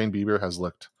earlier, Shane Bieber has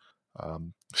looked.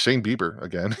 Shane Bieber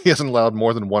again. He hasn't allowed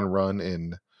more than one run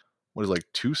in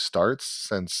 2 starts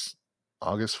since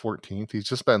August 14th. He's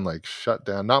just been shut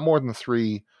down. Not more than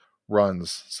 3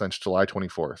 runs since July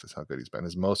 24th is how good he's been.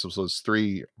 His most of those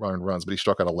 3 runs, but he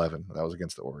struck out 11. That was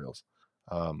against the Orioles.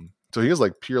 So he has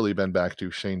purely been back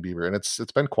to Shane Bieber, and it's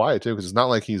been quiet too, because it's not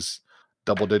like he's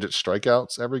double-digit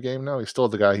strikeouts every game now. He's still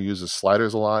the guy who uses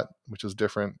sliders a lot, which is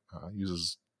different.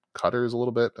 Uses cutters a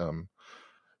little bit.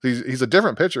 He's a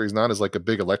different pitcher. He's not as a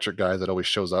big electric guy that always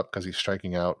shows up because he's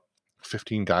striking out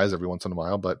 15 guys every once in a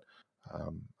while, but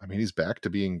he's back to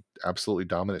being absolutely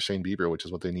dominant Shane Bieber, which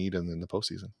is what they need in the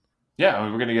postseason.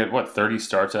 Yeah, we're going to get 30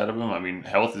 starts out of him.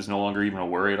 Health is no longer even a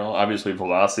worry at all. Obviously,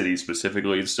 velocity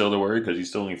specifically is still the worry because he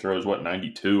still only throws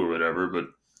 92 or whatever. But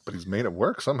he's made it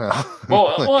work somehow.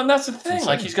 well, and that's the thing.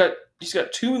 He's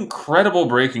got 2 incredible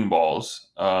breaking balls.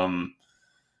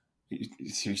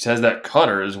 He has that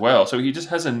cutter as well, so he just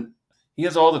he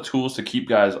has all the tools to keep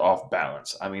guys off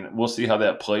balance. We'll see how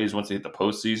that plays once they hit the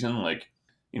postseason.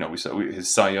 We saw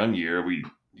his Cy Young year.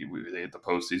 They hit the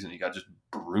postseason. He got just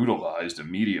brutalized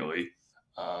immediately.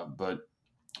 But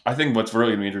I think what's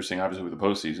really going to be interesting, obviously, with the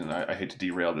postseason, I hate to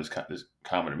derail this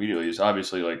comment immediately, is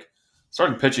obviously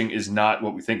starting pitching is not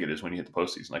what we think it is when you hit the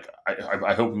postseason.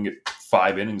 I hope we can get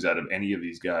 5 innings out of any of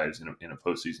these guys in a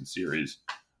postseason series,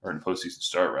 or in a postseason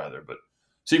start rather. But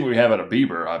seeing what we have out of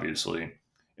Bieber, obviously,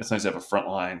 it's nice to have a front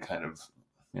line kind of,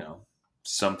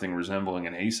 something resembling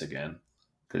an ace again.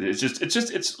 Because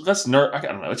it's less I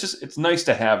don't know. It's nice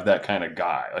to have that kind of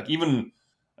guy. When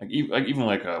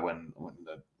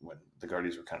the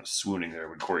Guardians were kind of swooning there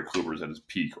when Corey Kluber was at his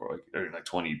peak, or in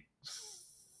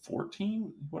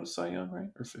 2014, what is Cy Young, right?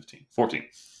 Or 15, 14,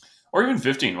 or even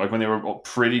 15, when they were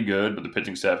pretty good, but the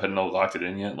pitching staff hadn't locked it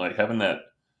in yet. Having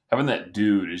that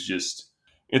dude is just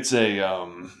it's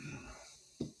a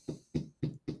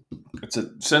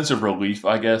sense of relief,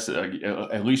 I guess.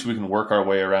 At least we can work our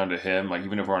way around to him.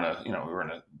 Even if we're in a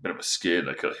bit of a skid,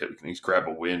 we can at least grab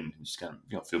a win and just kind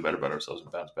of feel better about ourselves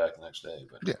and bounce back the next day.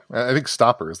 But yeah, I think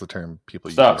stopper is the term people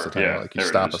use. You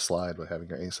stop a slide by having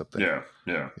your ace up there.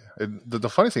 Yeah. The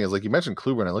funny thing is, you mentioned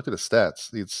Kluber, and I looked at his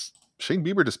stats. Shane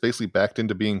Bieber just basically backed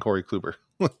into being Corey Kluber.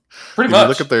 Pretty much. You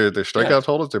look at their strikeout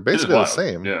totals; they're basically the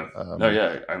same. Yeah.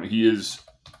 I mean, he's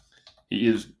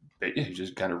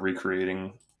just kind of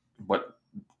recreating what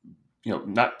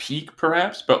not peak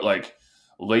perhaps, but like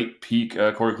late peak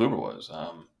Corey Kluber was.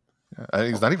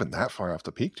 He's not even that far off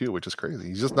the peak too, which is crazy.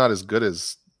 He's just not as good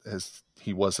as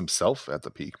he was himself at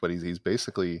the peak, but he's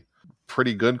basically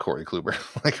pretty good Corey Kluber,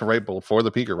 like right before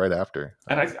the peak or right after.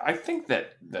 And I think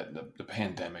that the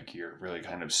pandemic year really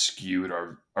kind of skewed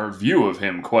our view of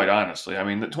him, quite honestly. I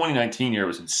mean, the 2019 year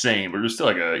was insane, but it was still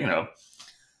like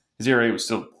his ERA was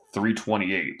still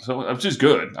 3.28, so which is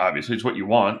good. Obviously, it's what you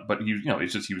want, but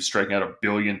he was striking out 1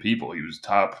 billion people. He was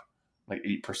top like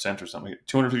 8% or something.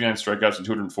 259 strikeouts in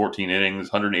 214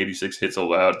 innings, 186 hits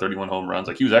allowed, 31 home runs.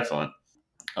 Like he was excellent.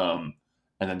 And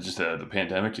then just the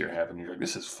pandemic year happened. You're like,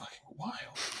 this is fucking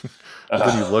wild.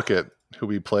 Then you look at who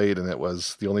we played, and it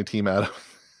was the only team out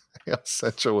of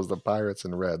Central was the Pirates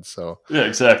and Reds. So yeah,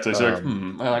 exactly. So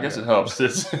well, I guess it helps.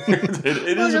 It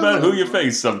is about who you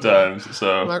face sometimes.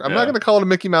 So I'm not going to call it a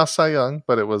Mickey Mouse Cy Young,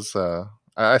 but it was.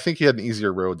 I think he had an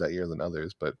easier road that year than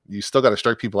others, but you still got to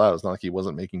strike people out. It's not like he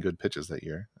wasn't making good pitches that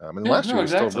year. Last year he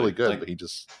was still really good, but he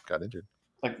just got injured.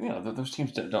 Like those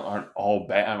teams aren't all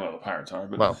bad. I don't know the Pirates are,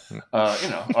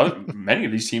 but many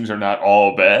of these teams are not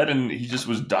all bad, and he just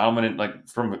was dominant, like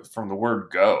from the word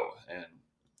go. And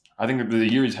I think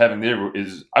the year he's having there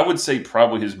is, I would say,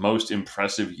 probably his most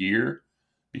impressive year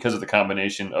because of the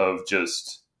combination of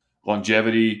just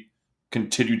longevity,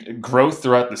 continued growth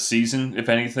throughout the season. If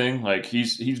anything, like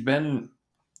he's been.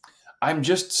 I'm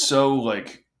just so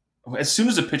like, as soon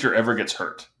as a pitcher ever gets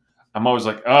hurt, I'm always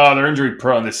like, oh, they're injury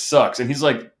prone. This sucks. And he's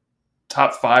like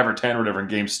top 5 or 10 or whatever in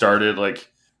games started. Like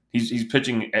he's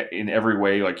pitching in every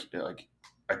way, like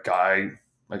a guy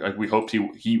like we hoped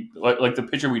he like the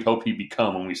pitcher we'd hoped he'd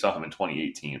become when we saw him in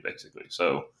 2018, basically.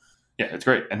 So yeah, it's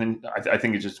great. And then I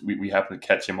think it's just we happen to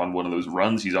catch him on one of those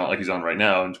runs he's on, like he's on right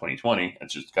now in 2020.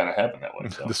 It's just kind of happened that way.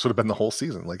 So. This would have been the whole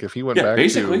season. Like if he went back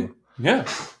basically, to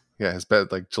his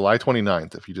bet like July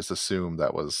 29th. If you just assume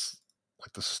that was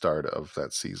like the start of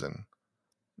that season,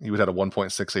 he would have a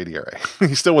 1.68 ERA.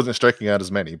 He still wasn't striking out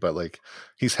as many, but like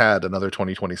he's had another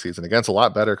 2020 season against a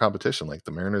lot better competition. Like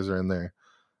the Mariners are in there.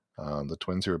 The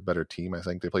Twins are a better team. I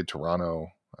think they played Toronto.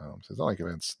 So it's not like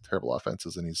it's terrible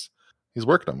offenses, and he's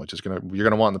working them, which is you're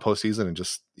gonna want in the postseason. And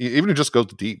just even if it just goes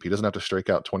deep, he doesn't have to strike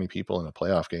out 20 people in a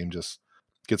playoff game. Just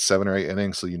get 7 or 8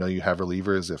 innings, so you have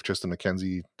relievers if Tristan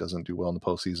McKenzie doesn't do well in the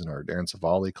postseason or Aaron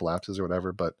Savali collapses or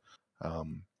whatever. But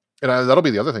that'll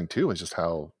be the other thing too, is just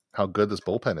how good this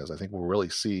bullpen is. I think we'll really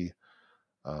see.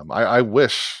 I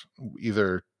wish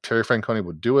either Terry Francona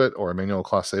would do it or Emmanuel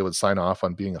Clase would sign off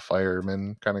on being a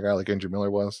fireman kind of guy like Andrew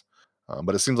Miller was.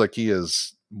 But it seems like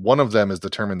one of them is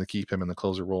determined to keep him in the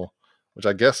closer role, which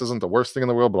I guess isn't the worst thing in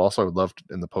the world, but also I would love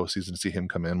in the postseason to see him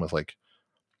come in with like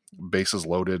bases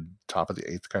loaded, top of the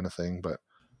 8th kind of thing. But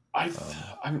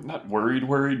I'm not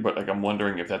worried, but like I'm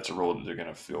wondering if that's a role that they're going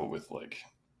to fill with like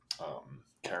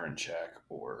Karen Check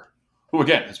or who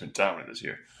again has been dominant this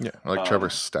year. Yeah, like Trevor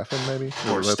Stephan maybe.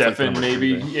 Or Stephan like maybe.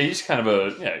 Yeah, he's kind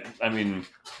of I mean,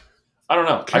 I don't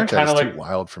know. Karen Check is too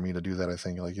wild for me to do that, I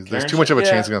think. Like there's too much of a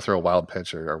chance he's going to throw a wild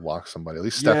pitch or walk somebody. At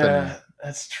least Stephan. Yeah,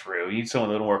 that's true. You need someone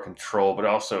with a little more control, but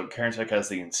also Karen Check has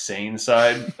the insane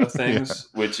side of things,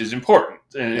 which is important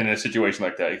in a situation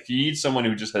like that. If you need someone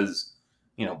who just has,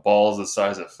 balls the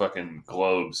size of fucking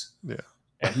globes. Yeah.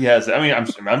 And he has, I mean,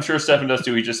 I'm sure Stephan does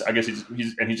too. He's just not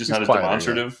as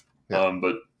demonstrative. Yeah.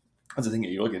 But that's the thing.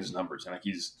 You look at his numbers, and like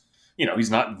he's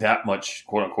not that much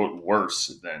quote unquote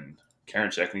worse than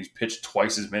Karinchak, and he's pitched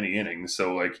twice as many innings.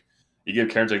 So like you give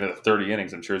Karinchak another 30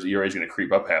 innings, I'm sure his ERA is going to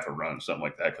creep up half a run, something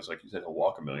like that. Because like you said, he'll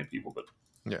walk 1 million people. But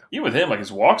even with him, like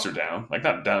his walks are down, like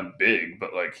not down big,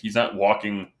 but like he's not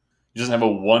walking. He doesn't have a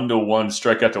 1-to-1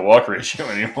 strikeout to walk ratio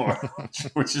anymore,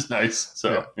 which is nice.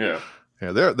 So yeah.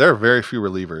 Yeah, there are very few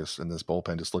relievers in this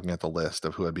bullpen, just looking at the list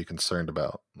of who I'd be concerned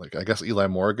about. Like, I guess Eli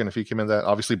Morgan, if he came in that.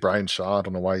 Obviously, Brian Shaw, I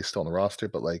don't know why he's still on the roster,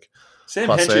 but like, Sam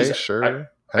Hentges, sure.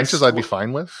 Hentges I'd be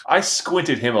fine with. I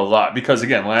squinted him a lot because,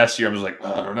 again, last year I was like,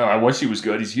 I don't know. I wish he was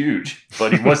good. He's huge,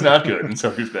 but he was not good, and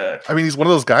so he's bad. I mean, he's one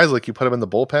of those guys, like, you put him in the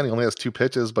bullpen, he only has 2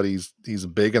 pitches, but he's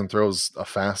big and throws a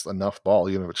fast enough ball,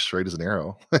 even if it's straight as an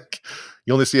arrow. Like,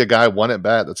 you only see a guy 1 at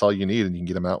bat. That's all you need, and you can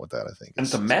get him out with that, I think. And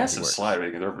it's a massive slider.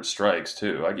 He can throw for strikes,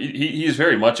 too. Like, he is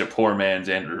very much a poor man's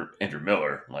Andrew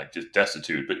Miller, like, just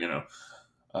destitute. But,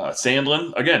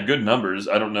 Sandlin, again, good numbers.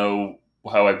 I don't know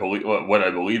how I believe what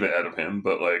I believe out of him,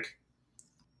 but, like,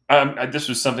 this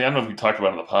was something, I don't know if we talked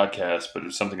about on the podcast, but it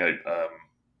was something that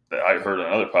I heard on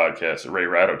another podcast that Ray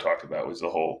Ratto talked about, was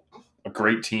a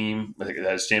great team. I think it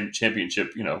has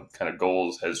championship, kind of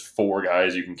goals, has 4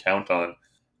 guys you can count on.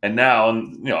 And now,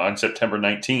 on September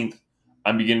 19th,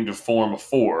 I'm beginning to form a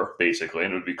 4, basically,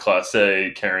 and it would be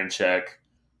Clase, Karinchak,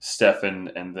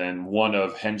 Stefan, and then one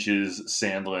of Hench's,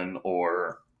 Sandlin,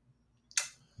 or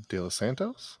De Los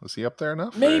Santos. Is he up there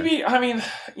enough? Maybe. Or? I mean,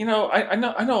 I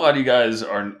know a lot of you guys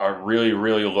are really,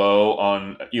 really low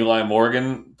on Eli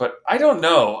Morgan, but I don't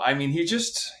know. I mean,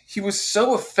 he was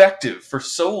so effective for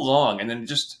so long, and then he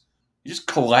just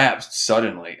collapsed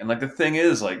suddenly. And the thing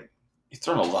is, he's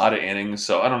thrown a lot of innings,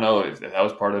 so I don't know if that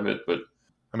was part of it, but.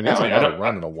 I mean, he hasn't had a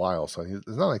run in a while, so it's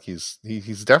not like he's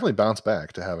definitely bounced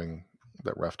back to having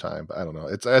that rough time. But I don't know.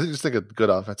 I just think a good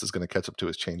offense is going to catch up to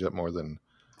his changeup more than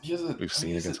we've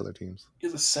seen against other teams. He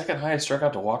has the second highest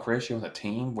strikeout to walk ratio in the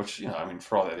team, which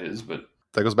for all that is, but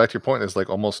that goes back to your point. There's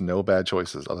almost no bad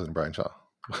choices other than Brian Shaw.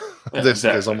 Yeah,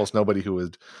 there's almost nobody who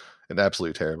is an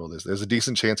absolute terrible. There's a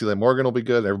decent chance Eli Morgan will be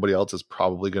good. Everybody else is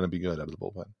probably going to be good out of the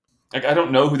bullpen. I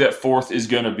don't know who that 4th is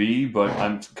going to be, but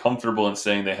I'm comfortable in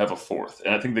saying they have a 4th.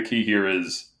 And I think the key here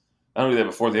is not only do they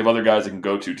have a 4th, they have other guys that can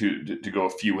go to go a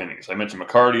few innings. I mentioned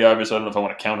McCarty, obviously. I don't know if I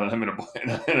want to count on him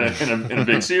in a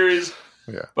big series.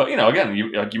 Yeah. But, again,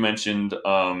 you mentioned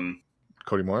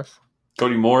Cody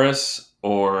Morris,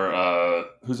 or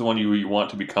who's the one you want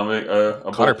to become a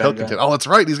Connor bullpen Pilkington. guy? Oh, that's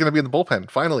right. He's going to be in the bullpen,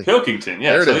 finally. Pilkington,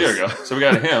 yeah. There you go. So we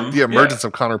got him. The emergence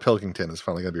of Connor Pilkington is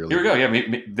finally going to be released. Here we go. Yeah,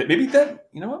 maybe that,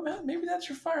 you know what, man? Maybe that's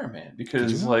your fireman.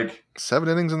 Because, 7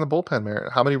 innings in the bullpen,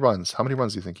 Merritt. How many runs? How many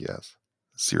runs do you think he has?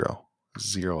 0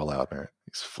 allowed, Merritt.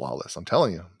 He's flawless. I'm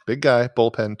telling you. Big guy,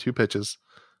 bullpen, 2 pitches.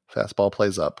 Fastball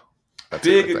plays up. That's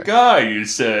big guy, you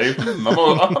say? I'm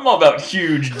all about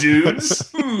huge dudes.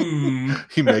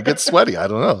 He may get sweaty. I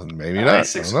don't know. Maybe not.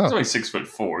 He's only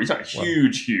 6'4". He's not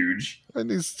huge. And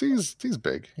he's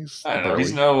big. I don't know.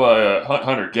 He's no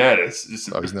Hunter Gaddis. He's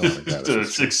no Hunter Gaddis.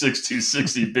 Just a 6'6",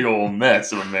 260 big old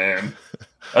mess of a man.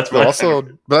 That's what.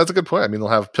 But that's a good point. I mean, they'll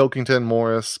have Pilkington,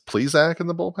 Morris, Plesac in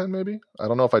the bullpen. Maybe. I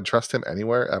don't know if I'd trust him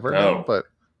anywhere ever. No. But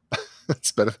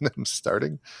it's better than him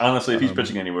starting. Honestly, if he's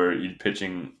pitching anywhere, he's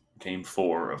pitching Game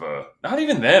 4 of a. Not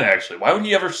even then, actually. Why would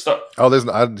he ever start? Oh, he's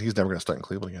never going to start in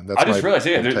Cleveland again. I just realized,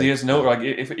 he has no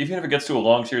even if it gets to a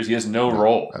long series, he has no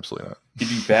role. Absolutely not. He'd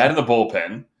be bad in the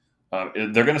bullpen.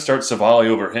 They're going to start Savali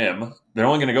over him. They're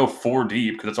only going to go 4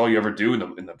 deep because that's all you ever do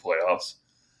in the playoffs.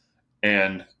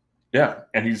 And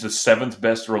he's the 7th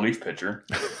best relief pitcher.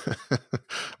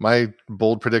 My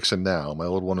bold prediction now, my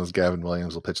old one was Gavin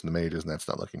Williams will pitch in the majors, and that's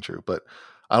not looking true. But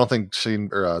I don't think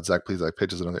Zach Plesac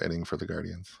pitches another inning for the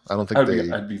Guardians. I don't think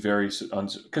I'd be very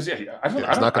because he's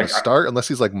not going to start unless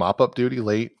he's mop up duty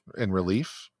late in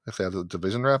relief if they have the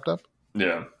division wrapped up.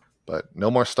 Yeah, but no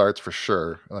more starts for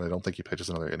sure, and I don't think he pitches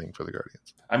another inning for the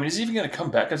Guardians. I mean, is he even going to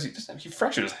come back? Because he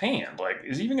fractured his hand.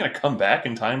 Is he even going to come back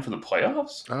in time for the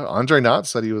playoffs? Andre Knott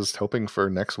said he was hoping for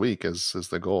next week is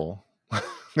the goal.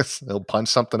 He'll punch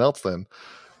something else then.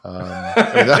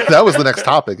 That was the next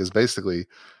topic. Is basically.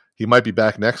 He might be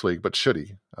back next week, but should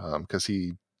he? Because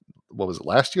what was it,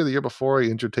 last year, the year before, he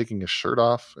injured taking his shirt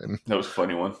off? And that was a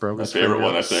funny one. My favorite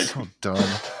one, I think. So dumb.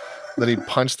 Then he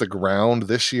punched the ground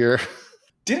this year.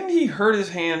 Didn't he hurt his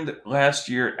hand last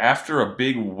year after a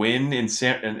big win in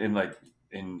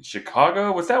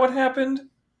Chicago? Was that what happened?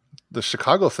 The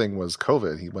Chicago thing was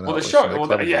COVID. He went out. Obviously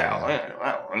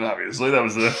that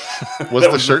was the. Was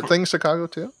the shirt thing Chicago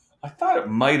too? I thought it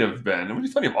might have been. It would be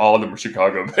funny if all of them were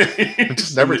Chicago-based.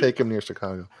 Just never take him near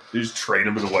Chicago. You just trade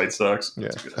him to the White Sox. Yeah.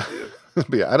 That's a good idea.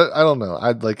 But yeah, I don't know.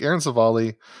 I'd like Aaron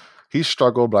Savali. He's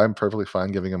struggled, but I'm perfectly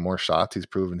fine giving him more shots. He's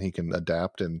proven he can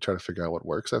adapt and try to figure out what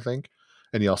works, I think.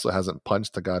 And he also hasn't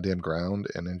punched the goddamn ground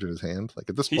and injured his hand. At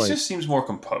this point, he just seems more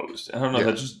composed. I don't know.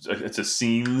 That's just it's a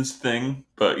scenes thing,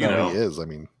 but he is. I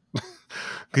mean.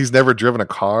 He's never driven a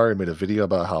car and made a video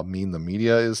about how mean the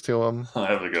media is to him. I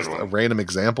have a good one. A random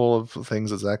example of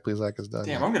things that Zach Plesac has done.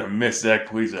 Damn, I'm going to miss Zach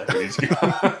Plesac.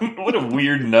 What a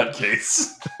weird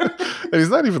nutcase. And he's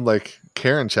not even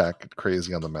Karinchak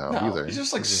crazy on the mound either. He's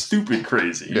just stupid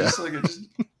crazy.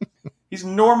 He's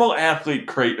normal athlete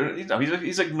crazy.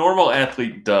 He's normal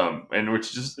athlete dumb. And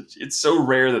which it's so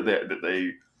rare that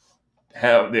they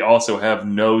also have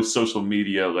no social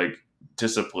media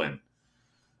discipline.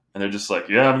 And they're just I'm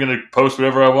going to post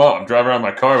whatever I want. I'm driving around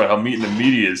my car about how mean the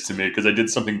media is to me because I did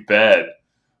something bad.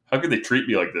 How could they treat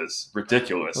me like this?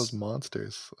 Ridiculous. Those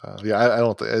monsters. I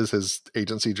don't think his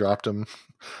agency dropped him.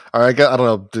 I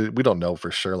don't know. We don't know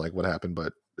for sure what happened,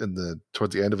 but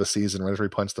towards the end of a season, right after he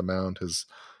punched the mound,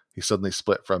 he suddenly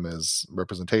split from his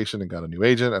representation and got a new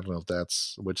agent. I don't know if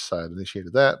that's which side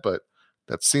initiated that, but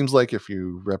that seems like if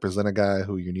you represent a guy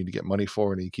who you need to get money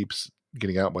for and he keeps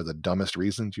getting out by the dumbest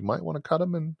reasons, you might want to cut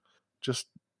him and just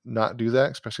not do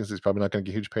that, especially since he's probably not going to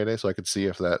get a huge payday. So I could see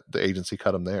if the agency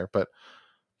cut him there. But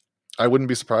I wouldn't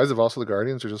be surprised if also the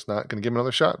Guardians are just not going to give him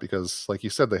another shot because, like you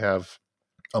said, they have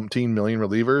umpteen million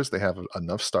relievers. They have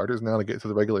enough starters now to get through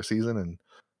the regular season, and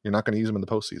you're not going to use them in the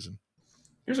postseason.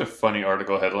 Here's a funny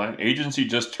article headline. Agency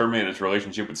just terminated its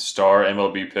relationship with star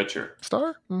MLB pitcher.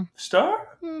 Star?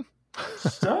 Star?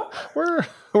 Star?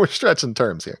 We're stretching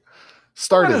terms here.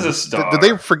 Starting. What is a star? Did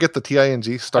they forget the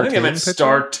TING? Starting I think I meant pitcher?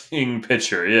 starting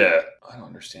pitcher, yeah. I don't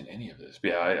understand any of this.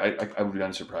 But yeah, I would be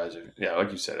unsurprised. Yeah,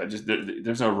 like you said,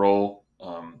 there's no role.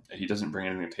 He doesn't bring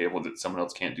anything to the table that someone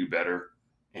else can't do better.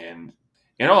 And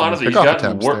in all honesty, he's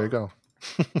gotten worse. There you go.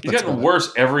 He's gotten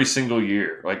worse every single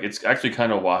year. Like, it's actually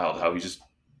kind of wild how he just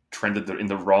trended in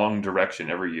the wrong direction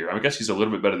every year. I guess he's a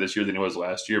little bit better this year than he was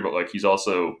last year, but like he's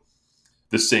also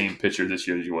the same pitcher this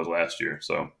year as he was last year.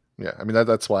 So yeah, I mean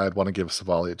that's why I'd want to give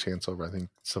Savali a chance over. I think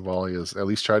Savali has at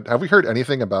least tried. Have we heard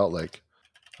anything about like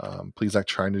Plesac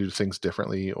trying to do things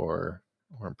differently or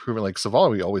improving? Like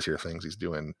Savali, we always hear things he's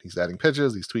doing. He's adding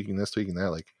pitches, he's tweaking this, tweaking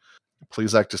that. Like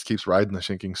Plesac just keeps riding the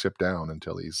sinking ship down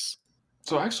until he's.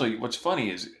 So actually, what's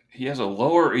funny is he has a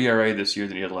lower ERA this year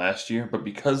than he had last year, but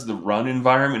because the run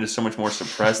environment is so much more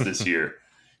suppressed this year,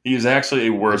 he is actually a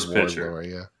worse pitcher. Lower,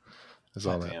 yeah,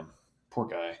 damn, poor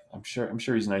guy. I'm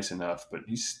sure he's nice enough, but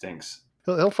he stinks.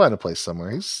 He'll find a place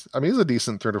somewhere. He's a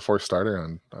decent third or fourth starter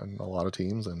on a lot of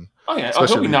teams, and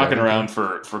he'll be knocking around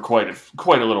for quite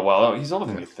a little while. He's older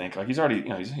than you think. Like he's already,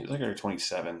 he's like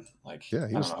 27. Like yeah,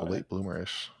 he was a late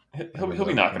bloomer-ish. He'll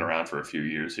be knocking around for a few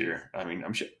years here. I mean,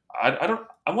 I'm sure. I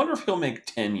wonder if he'll make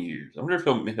 10 years. I wonder if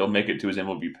he'll make it to his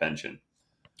MLB pension.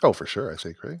 Oh, for sure. I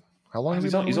think, right? How long has he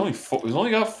been? He's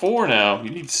only got 4 now. He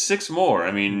needs 6 more.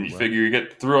 I mean, you figure you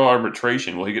get through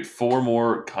arbitration. Will he get 4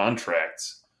 more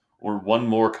contracts or 1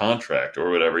 more contract or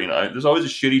whatever? There's always a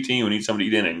shitty team who needs somebody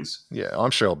to eat innings. Yeah,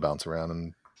 I'm sure he'll bounce around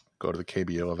and go to the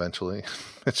KBO eventually.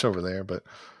 It's over there, but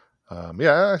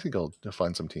I think he'll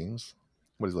find some teams.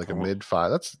 What is like a mid-5?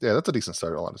 That's a decent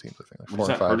start. A lot of teams, I think, like 4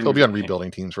 and 5. He'll be on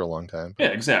rebuilding teams for a long time. Yeah,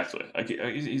 exactly. Like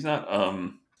he's not.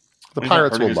 The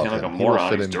Pirates will love him. Like a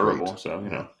moron. He's durable, great.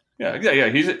 So Yeah.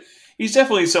 He's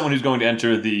definitely someone who's going to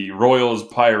enter the Royals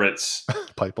Pirates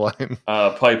pipeline.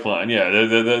 Pipeline, yeah.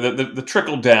 The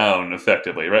trickle down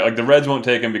effectively, right? Like the Reds won't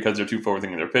take him because they're too forward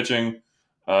thinking. They're pitching.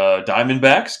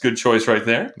 Diamondbacks, good choice right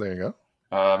there. There you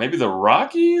go. Maybe the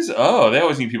Rockies. Oh, they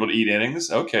always need people to eat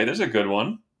innings. Okay, there's a good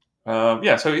one.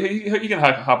 So he can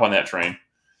hop on that train.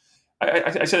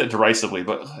 I said it derisively,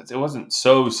 but it wasn't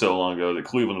so long ago that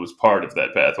Cleveland was part of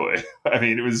that pathway. I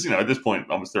mean, it was, at this point,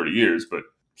 almost 30 years, but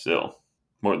still,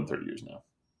 more than 30 years now.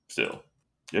 Still,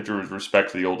 you have to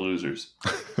respect the old losers.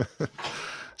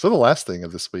 So the last thing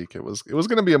of this week, it was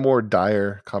going to be a more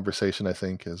dire conversation, I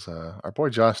think, is our boy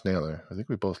Josh Naylor. I think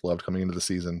we both loved coming into the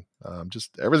season.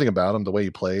 Just everything about him, the way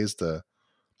he plays,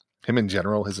 him in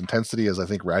general, his intensity has, I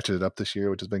think, ratcheted up this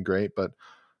year, which has been great. But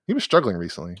he was struggling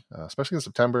recently, especially in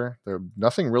September.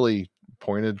 Nothing really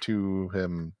pointed to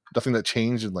him, nothing that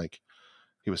changed, and like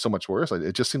he was so much worse.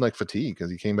 It just seemed like fatigue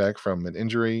because he came back from an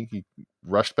injury. He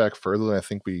rushed back further than I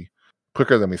think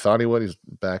quicker than we thought he would. He's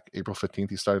back April 15th.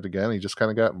 He started again. He just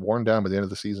kind of got worn down by the end of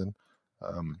the season.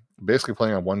 Basically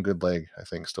playing on one good leg, I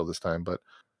think, still this time. But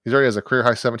he's already has a career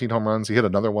high 17 home runs. He hit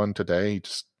another one today. He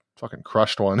just fucking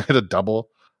crushed one, hit a double.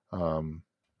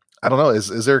 I don't know.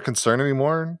 Is there a concern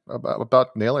anymore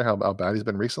about Naylor, how bad he's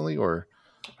been recently? Or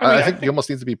I think he almost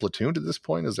needs to be platooned at this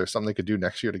point. Is there something they could do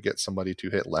next year to get somebody to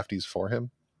hit lefties for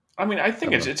him? I mean, I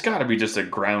think it's got to be just a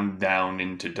ground down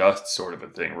into dust sort of a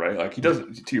thing, right? Like he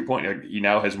does, to your point, he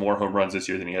now has more home runs this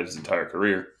year than he had his entire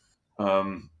career.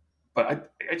 But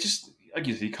I just, like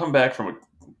you said, you come back from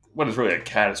what is really a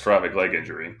catastrophic leg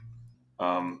injury.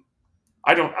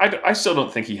 I still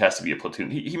don't think he has to be a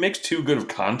platoon. He makes too good of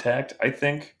contact, I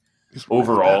think. He's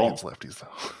overall against lefties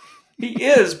though. He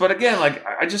is, but again, like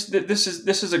this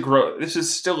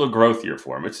is still a growth year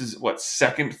for him. It's his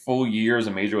second full year as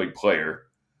a major league player.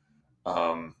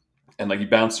 And like he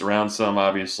bounced around some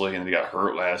obviously, and then he got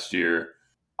hurt last year.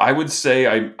 I would say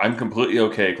I'm completely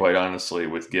okay, quite honestly,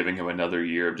 with giving him another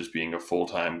year of just being a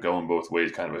full-time, going both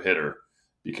ways kind of a hitter,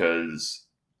 because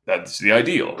that's the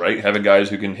ideal, right? Having guys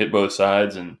who can hit both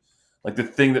sides. And like the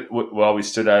thing that always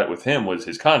stood out with him was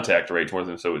his contact rate more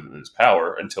than so was his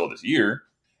power until this year.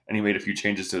 And he made a few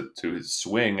changes to his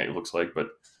swing, it looks like, but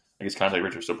I guess contact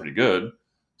rates are still pretty good.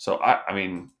 So I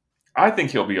mean, I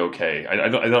think he'll be okay. I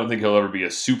don't think he'll ever be a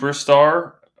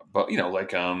superstar, but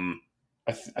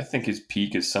I think his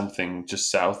peak is something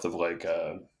just south of like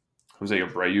Jose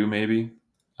Abreu, maybe.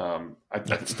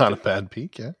 That's not a bad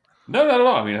peak, yeah. No, not at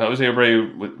all. I mean, Jose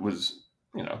Abreu was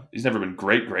he's never been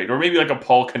great, or maybe like a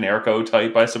Paul Konerko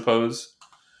type, I suppose.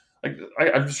 Like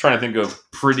I'm just trying to think of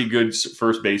pretty good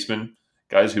first basemen,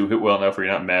 guys who hit well enough where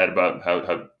you're not mad about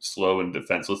how slow and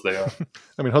defenseless they are.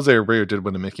 I mean, Jose Abreu did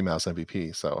win the Mickey Mouse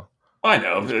MVP, so I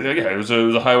know. Yeah, it was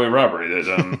a highway robbery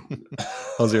that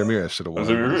Jose Ramirez should have won.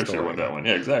 Jose Ramirez should have won that one.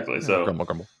 Yeah, exactly. Yeah, so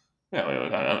grumble. Yeah,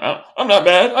 I'm not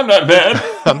bad. I'm not bad.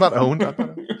 I'm not owned.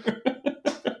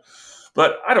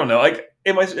 But I don't know. Like,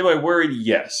 am I worried?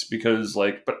 Yes, because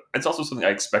but it's also something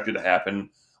I expected to happen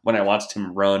when I watched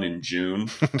him run in June.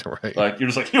 Right. Like, you're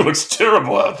just like, he looks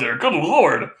terrible out there. Good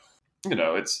Lord.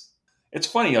 It's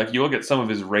funny. Like, you look at some of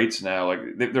his rates now. Like,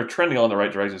 they're trending all in the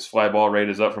right direction. His fly ball rate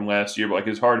is up from last year, but like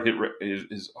his hard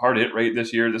hit rate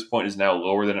this year at this point is now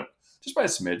lower than just by a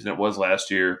smidge than it was last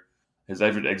year. His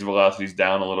average exit velocity is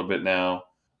down a little bit now.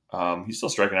 He's still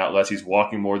striking out less. He's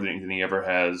walking more than he ever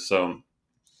has. So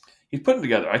he's putting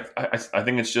together. I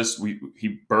think it's just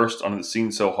he burst onto the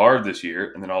scene so hard this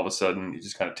year, and then all of a sudden he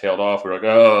just kind of tailed off. We're like,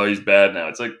 oh, he's bad now.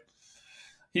 It's like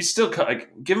he's still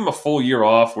give him a full year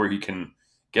off where he can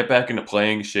get back into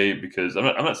playing shape, because I'm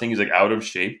not saying he's like out of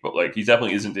shape, but like he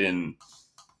definitely isn't in.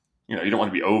 You don't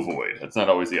want to be ovoid. That's not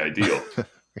always the ideal.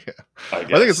 Yeah, I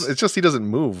guess. I think it's just he doesn't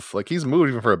move. Like, he's moved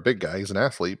even for a big guy. He's an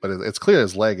athlete, but it's clear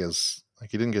his leg is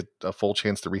like he didn't get a full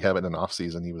chance to rehab it in an off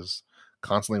season. He was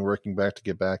constantly working back to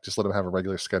get back. Just let him have a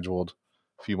regular scheduled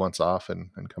few months off and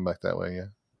come back that way.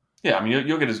 Yeah. I mean,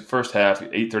 you'll get his first half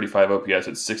 835 OPS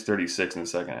at 636 in the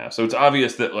second half. So it's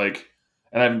obvious that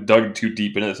and I haven't dug too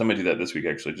deep into this. I'm gonna do that this week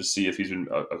actually, just see if he's been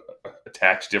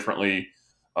attacked differently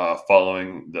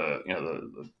following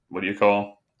the what do you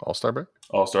call? All-Star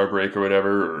break or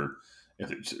whatever, or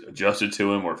if it's adjusted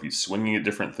to him, or if he's swinging at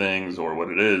different things, or what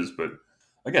it is. But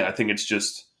again, I think it's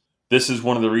just, this is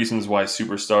one of the reasons why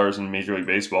superstars in Major League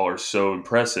Baseball are so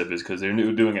impressive, is because they're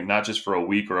doing it not just for a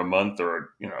week or a month or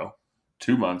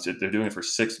 2 months. They're doing it for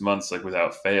 6 months, like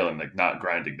without fail, and like not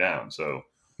grinding down. So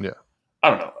yeah,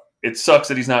 I don't know. It sucks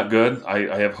that he's not good.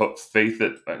 I have faith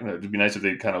that it'd be nice if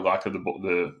they kind of locked up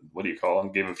the what do you call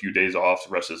him, gave him a few days off to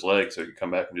rest his legs so he could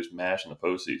come back and just mash in the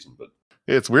postseason. But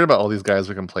it's weird about all these guys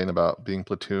who complain about being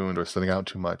platooned or sitting out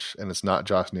too much, and it's not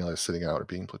Josh Naylor sitting out or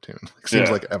being platooned. It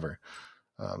seems like ever.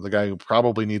 The guy who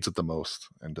probably needs it the most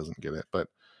and doesn't get it. But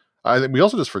I think we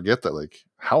also just forget that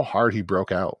how hard he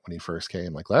broke out when he first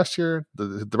came. Like last year,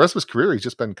 the rest of his career, he's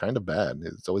just been kind of bad.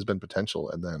 It's always been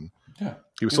potential, and then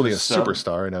he was still being a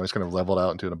superstar, and now he's kind of leveled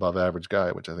out into an above average guy,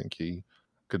 which I think he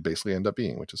could basically end up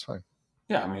being, which is fine.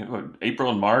 Yeah, I mean, April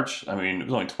and March, I mean, it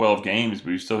was only 12 games, but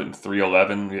he was still hitting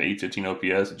 311, 815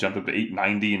 OPS. It jumped up to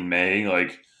 890 in May.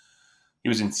 Like, he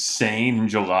was insane in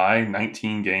July,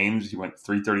 19 games. He went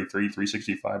 333,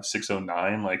 365,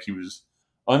 609. Like, he was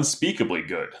unspeakably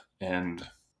good. And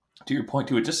to your point,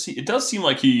 too, it does seem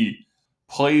like he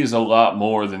plays a lot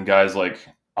more than guys like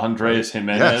Andrés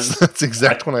Jiménez. Yes, that's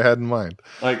exactly what I had in mind.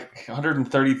 Like,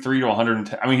 133 to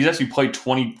 110. I mean, he's actually played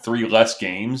 23 less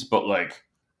games, but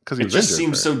it just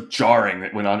seems so jarring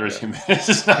that when Andrés Jiménez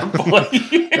is not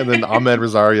playing. And then Amed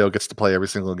Rosario gets to play every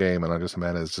single game, and Andrés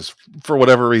Jiménez just, for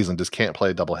whatever reason, just can't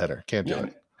play a doubleheader. Can't do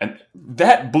it. And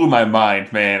that blew my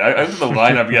mind, man. I was in the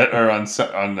lineup on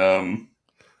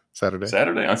Saturday.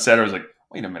 On Saturday, I was like,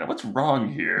 wait a minute, what's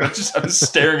wrong here? I was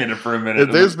staring at it for a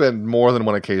minute. There's been more than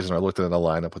one occasion where I looked at a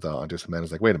lineup without Andrés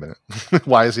Jiménez. Like, wait a minute,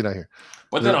 why is he not here?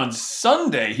 But then on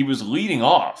Sunday, he was leading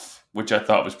off, which I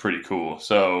thought was pretty cool.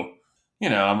 So,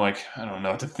 I'm like, I don't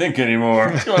know what to think anymore.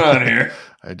 What's going on here?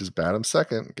 I just bat him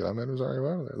second. Get Amed Rosario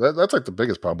out of there. That's like the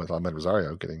biggest problem with Amed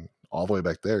Rosario getting all the way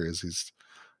back there is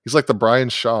he's like the Brian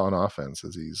Shaw on offense,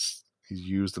 is he's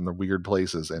used in the weird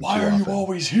places. And why are you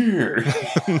always here?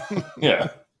 Yeah.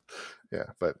 Yeah,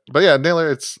 but yeah,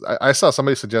 Naylor. I saw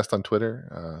somebody suggest on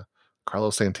Twitter,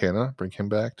 Carlos Santana, bring him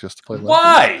back just to play lefty.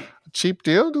 Why? Cheap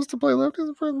deal just to play lefty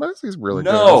for the He's really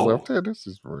good. Left-handers.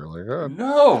 He's really good.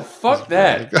 No, fuck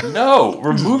that. No,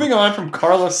 we're moving on from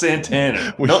Carlos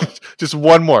Santana. Just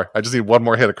one more. I just need one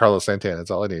more hit of Carlos Santana.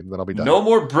 That's all I need, and then I'll be done. No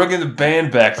more bringing the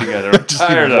band back together. I'm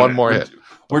tired of one more hit.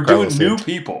 We're doing new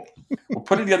people. We're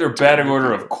putting together a batting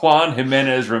order of Juan,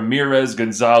 Jimenez, Ramirez,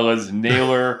 Gonzalez,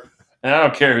 Naylor. And I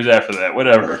don't care who's after that.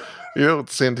 Whatever.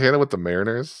 Santana with the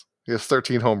Mariners, he has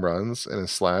 13 home runs, and his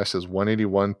slash is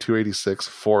 181, 286,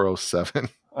 407.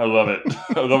 I love it.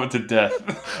 I love it to death.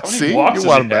 How many walks you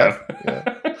want him have?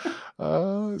 back.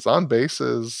 Yeah. His on base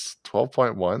is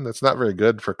 12.1. That's not very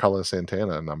good for Carlos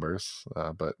Santana numbers,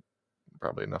 but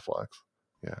probably enough walks.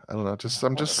 Yeah, I don't know.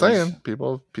 I'm just saying,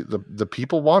 people, the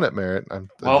people want it, Merritt.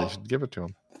 They should give it to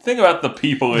him. The thing about the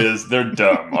people is they're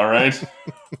dumb, all right?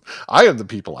 I am the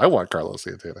people. I want Carlos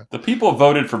Santana. The people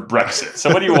voted for Brexit.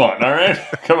 So what do you want, all right?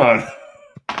 Come on.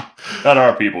 Not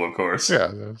our people, of course.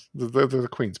 Yeah, they're the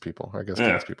Queen's people. I guess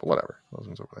Queen's people, whatever. Those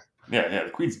ones over there. Yeah, the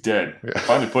Queen's dead. Yeah.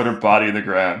 Finally put her body in the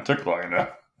ground. Took long enough.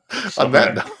 On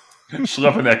that note.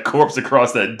 Schlepping that corpse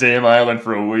across that damn island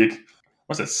for a week.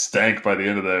 Must have stank by the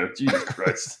end of there. Jesus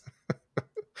Christ.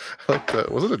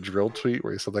 Was it a drill tweet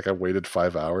where he said, like, I waited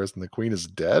 5 hours and the Queen is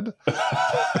dead?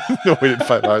 I waited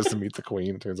 5 hours to meet the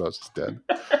Queen. Turns out she's dead.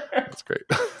 That's great.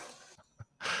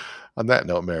 On that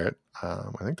note, Merritt, I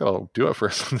think that'll do it for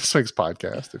us on this week's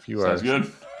podcast. If you Sounds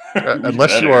good.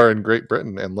 Unless you are in Great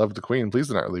Britain and love the Queen, please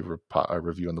do not leave a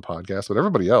review on the podcast. But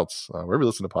everybody else, wherever you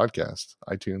listen to podcasts,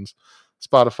 iTunes,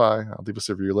 Spotify, leave us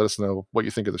a review. Let us know what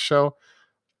you think of the show.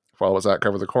 Follow us at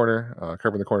Cover the Corner,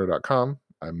 coverthecorner.com.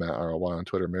 I'm Matt RLY on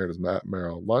Twitter. Merritt is Matt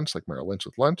Merrill Lunch, like Merrill Lynch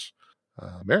with lunch.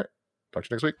 Merritt, talk to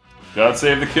you next week. God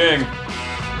save the king.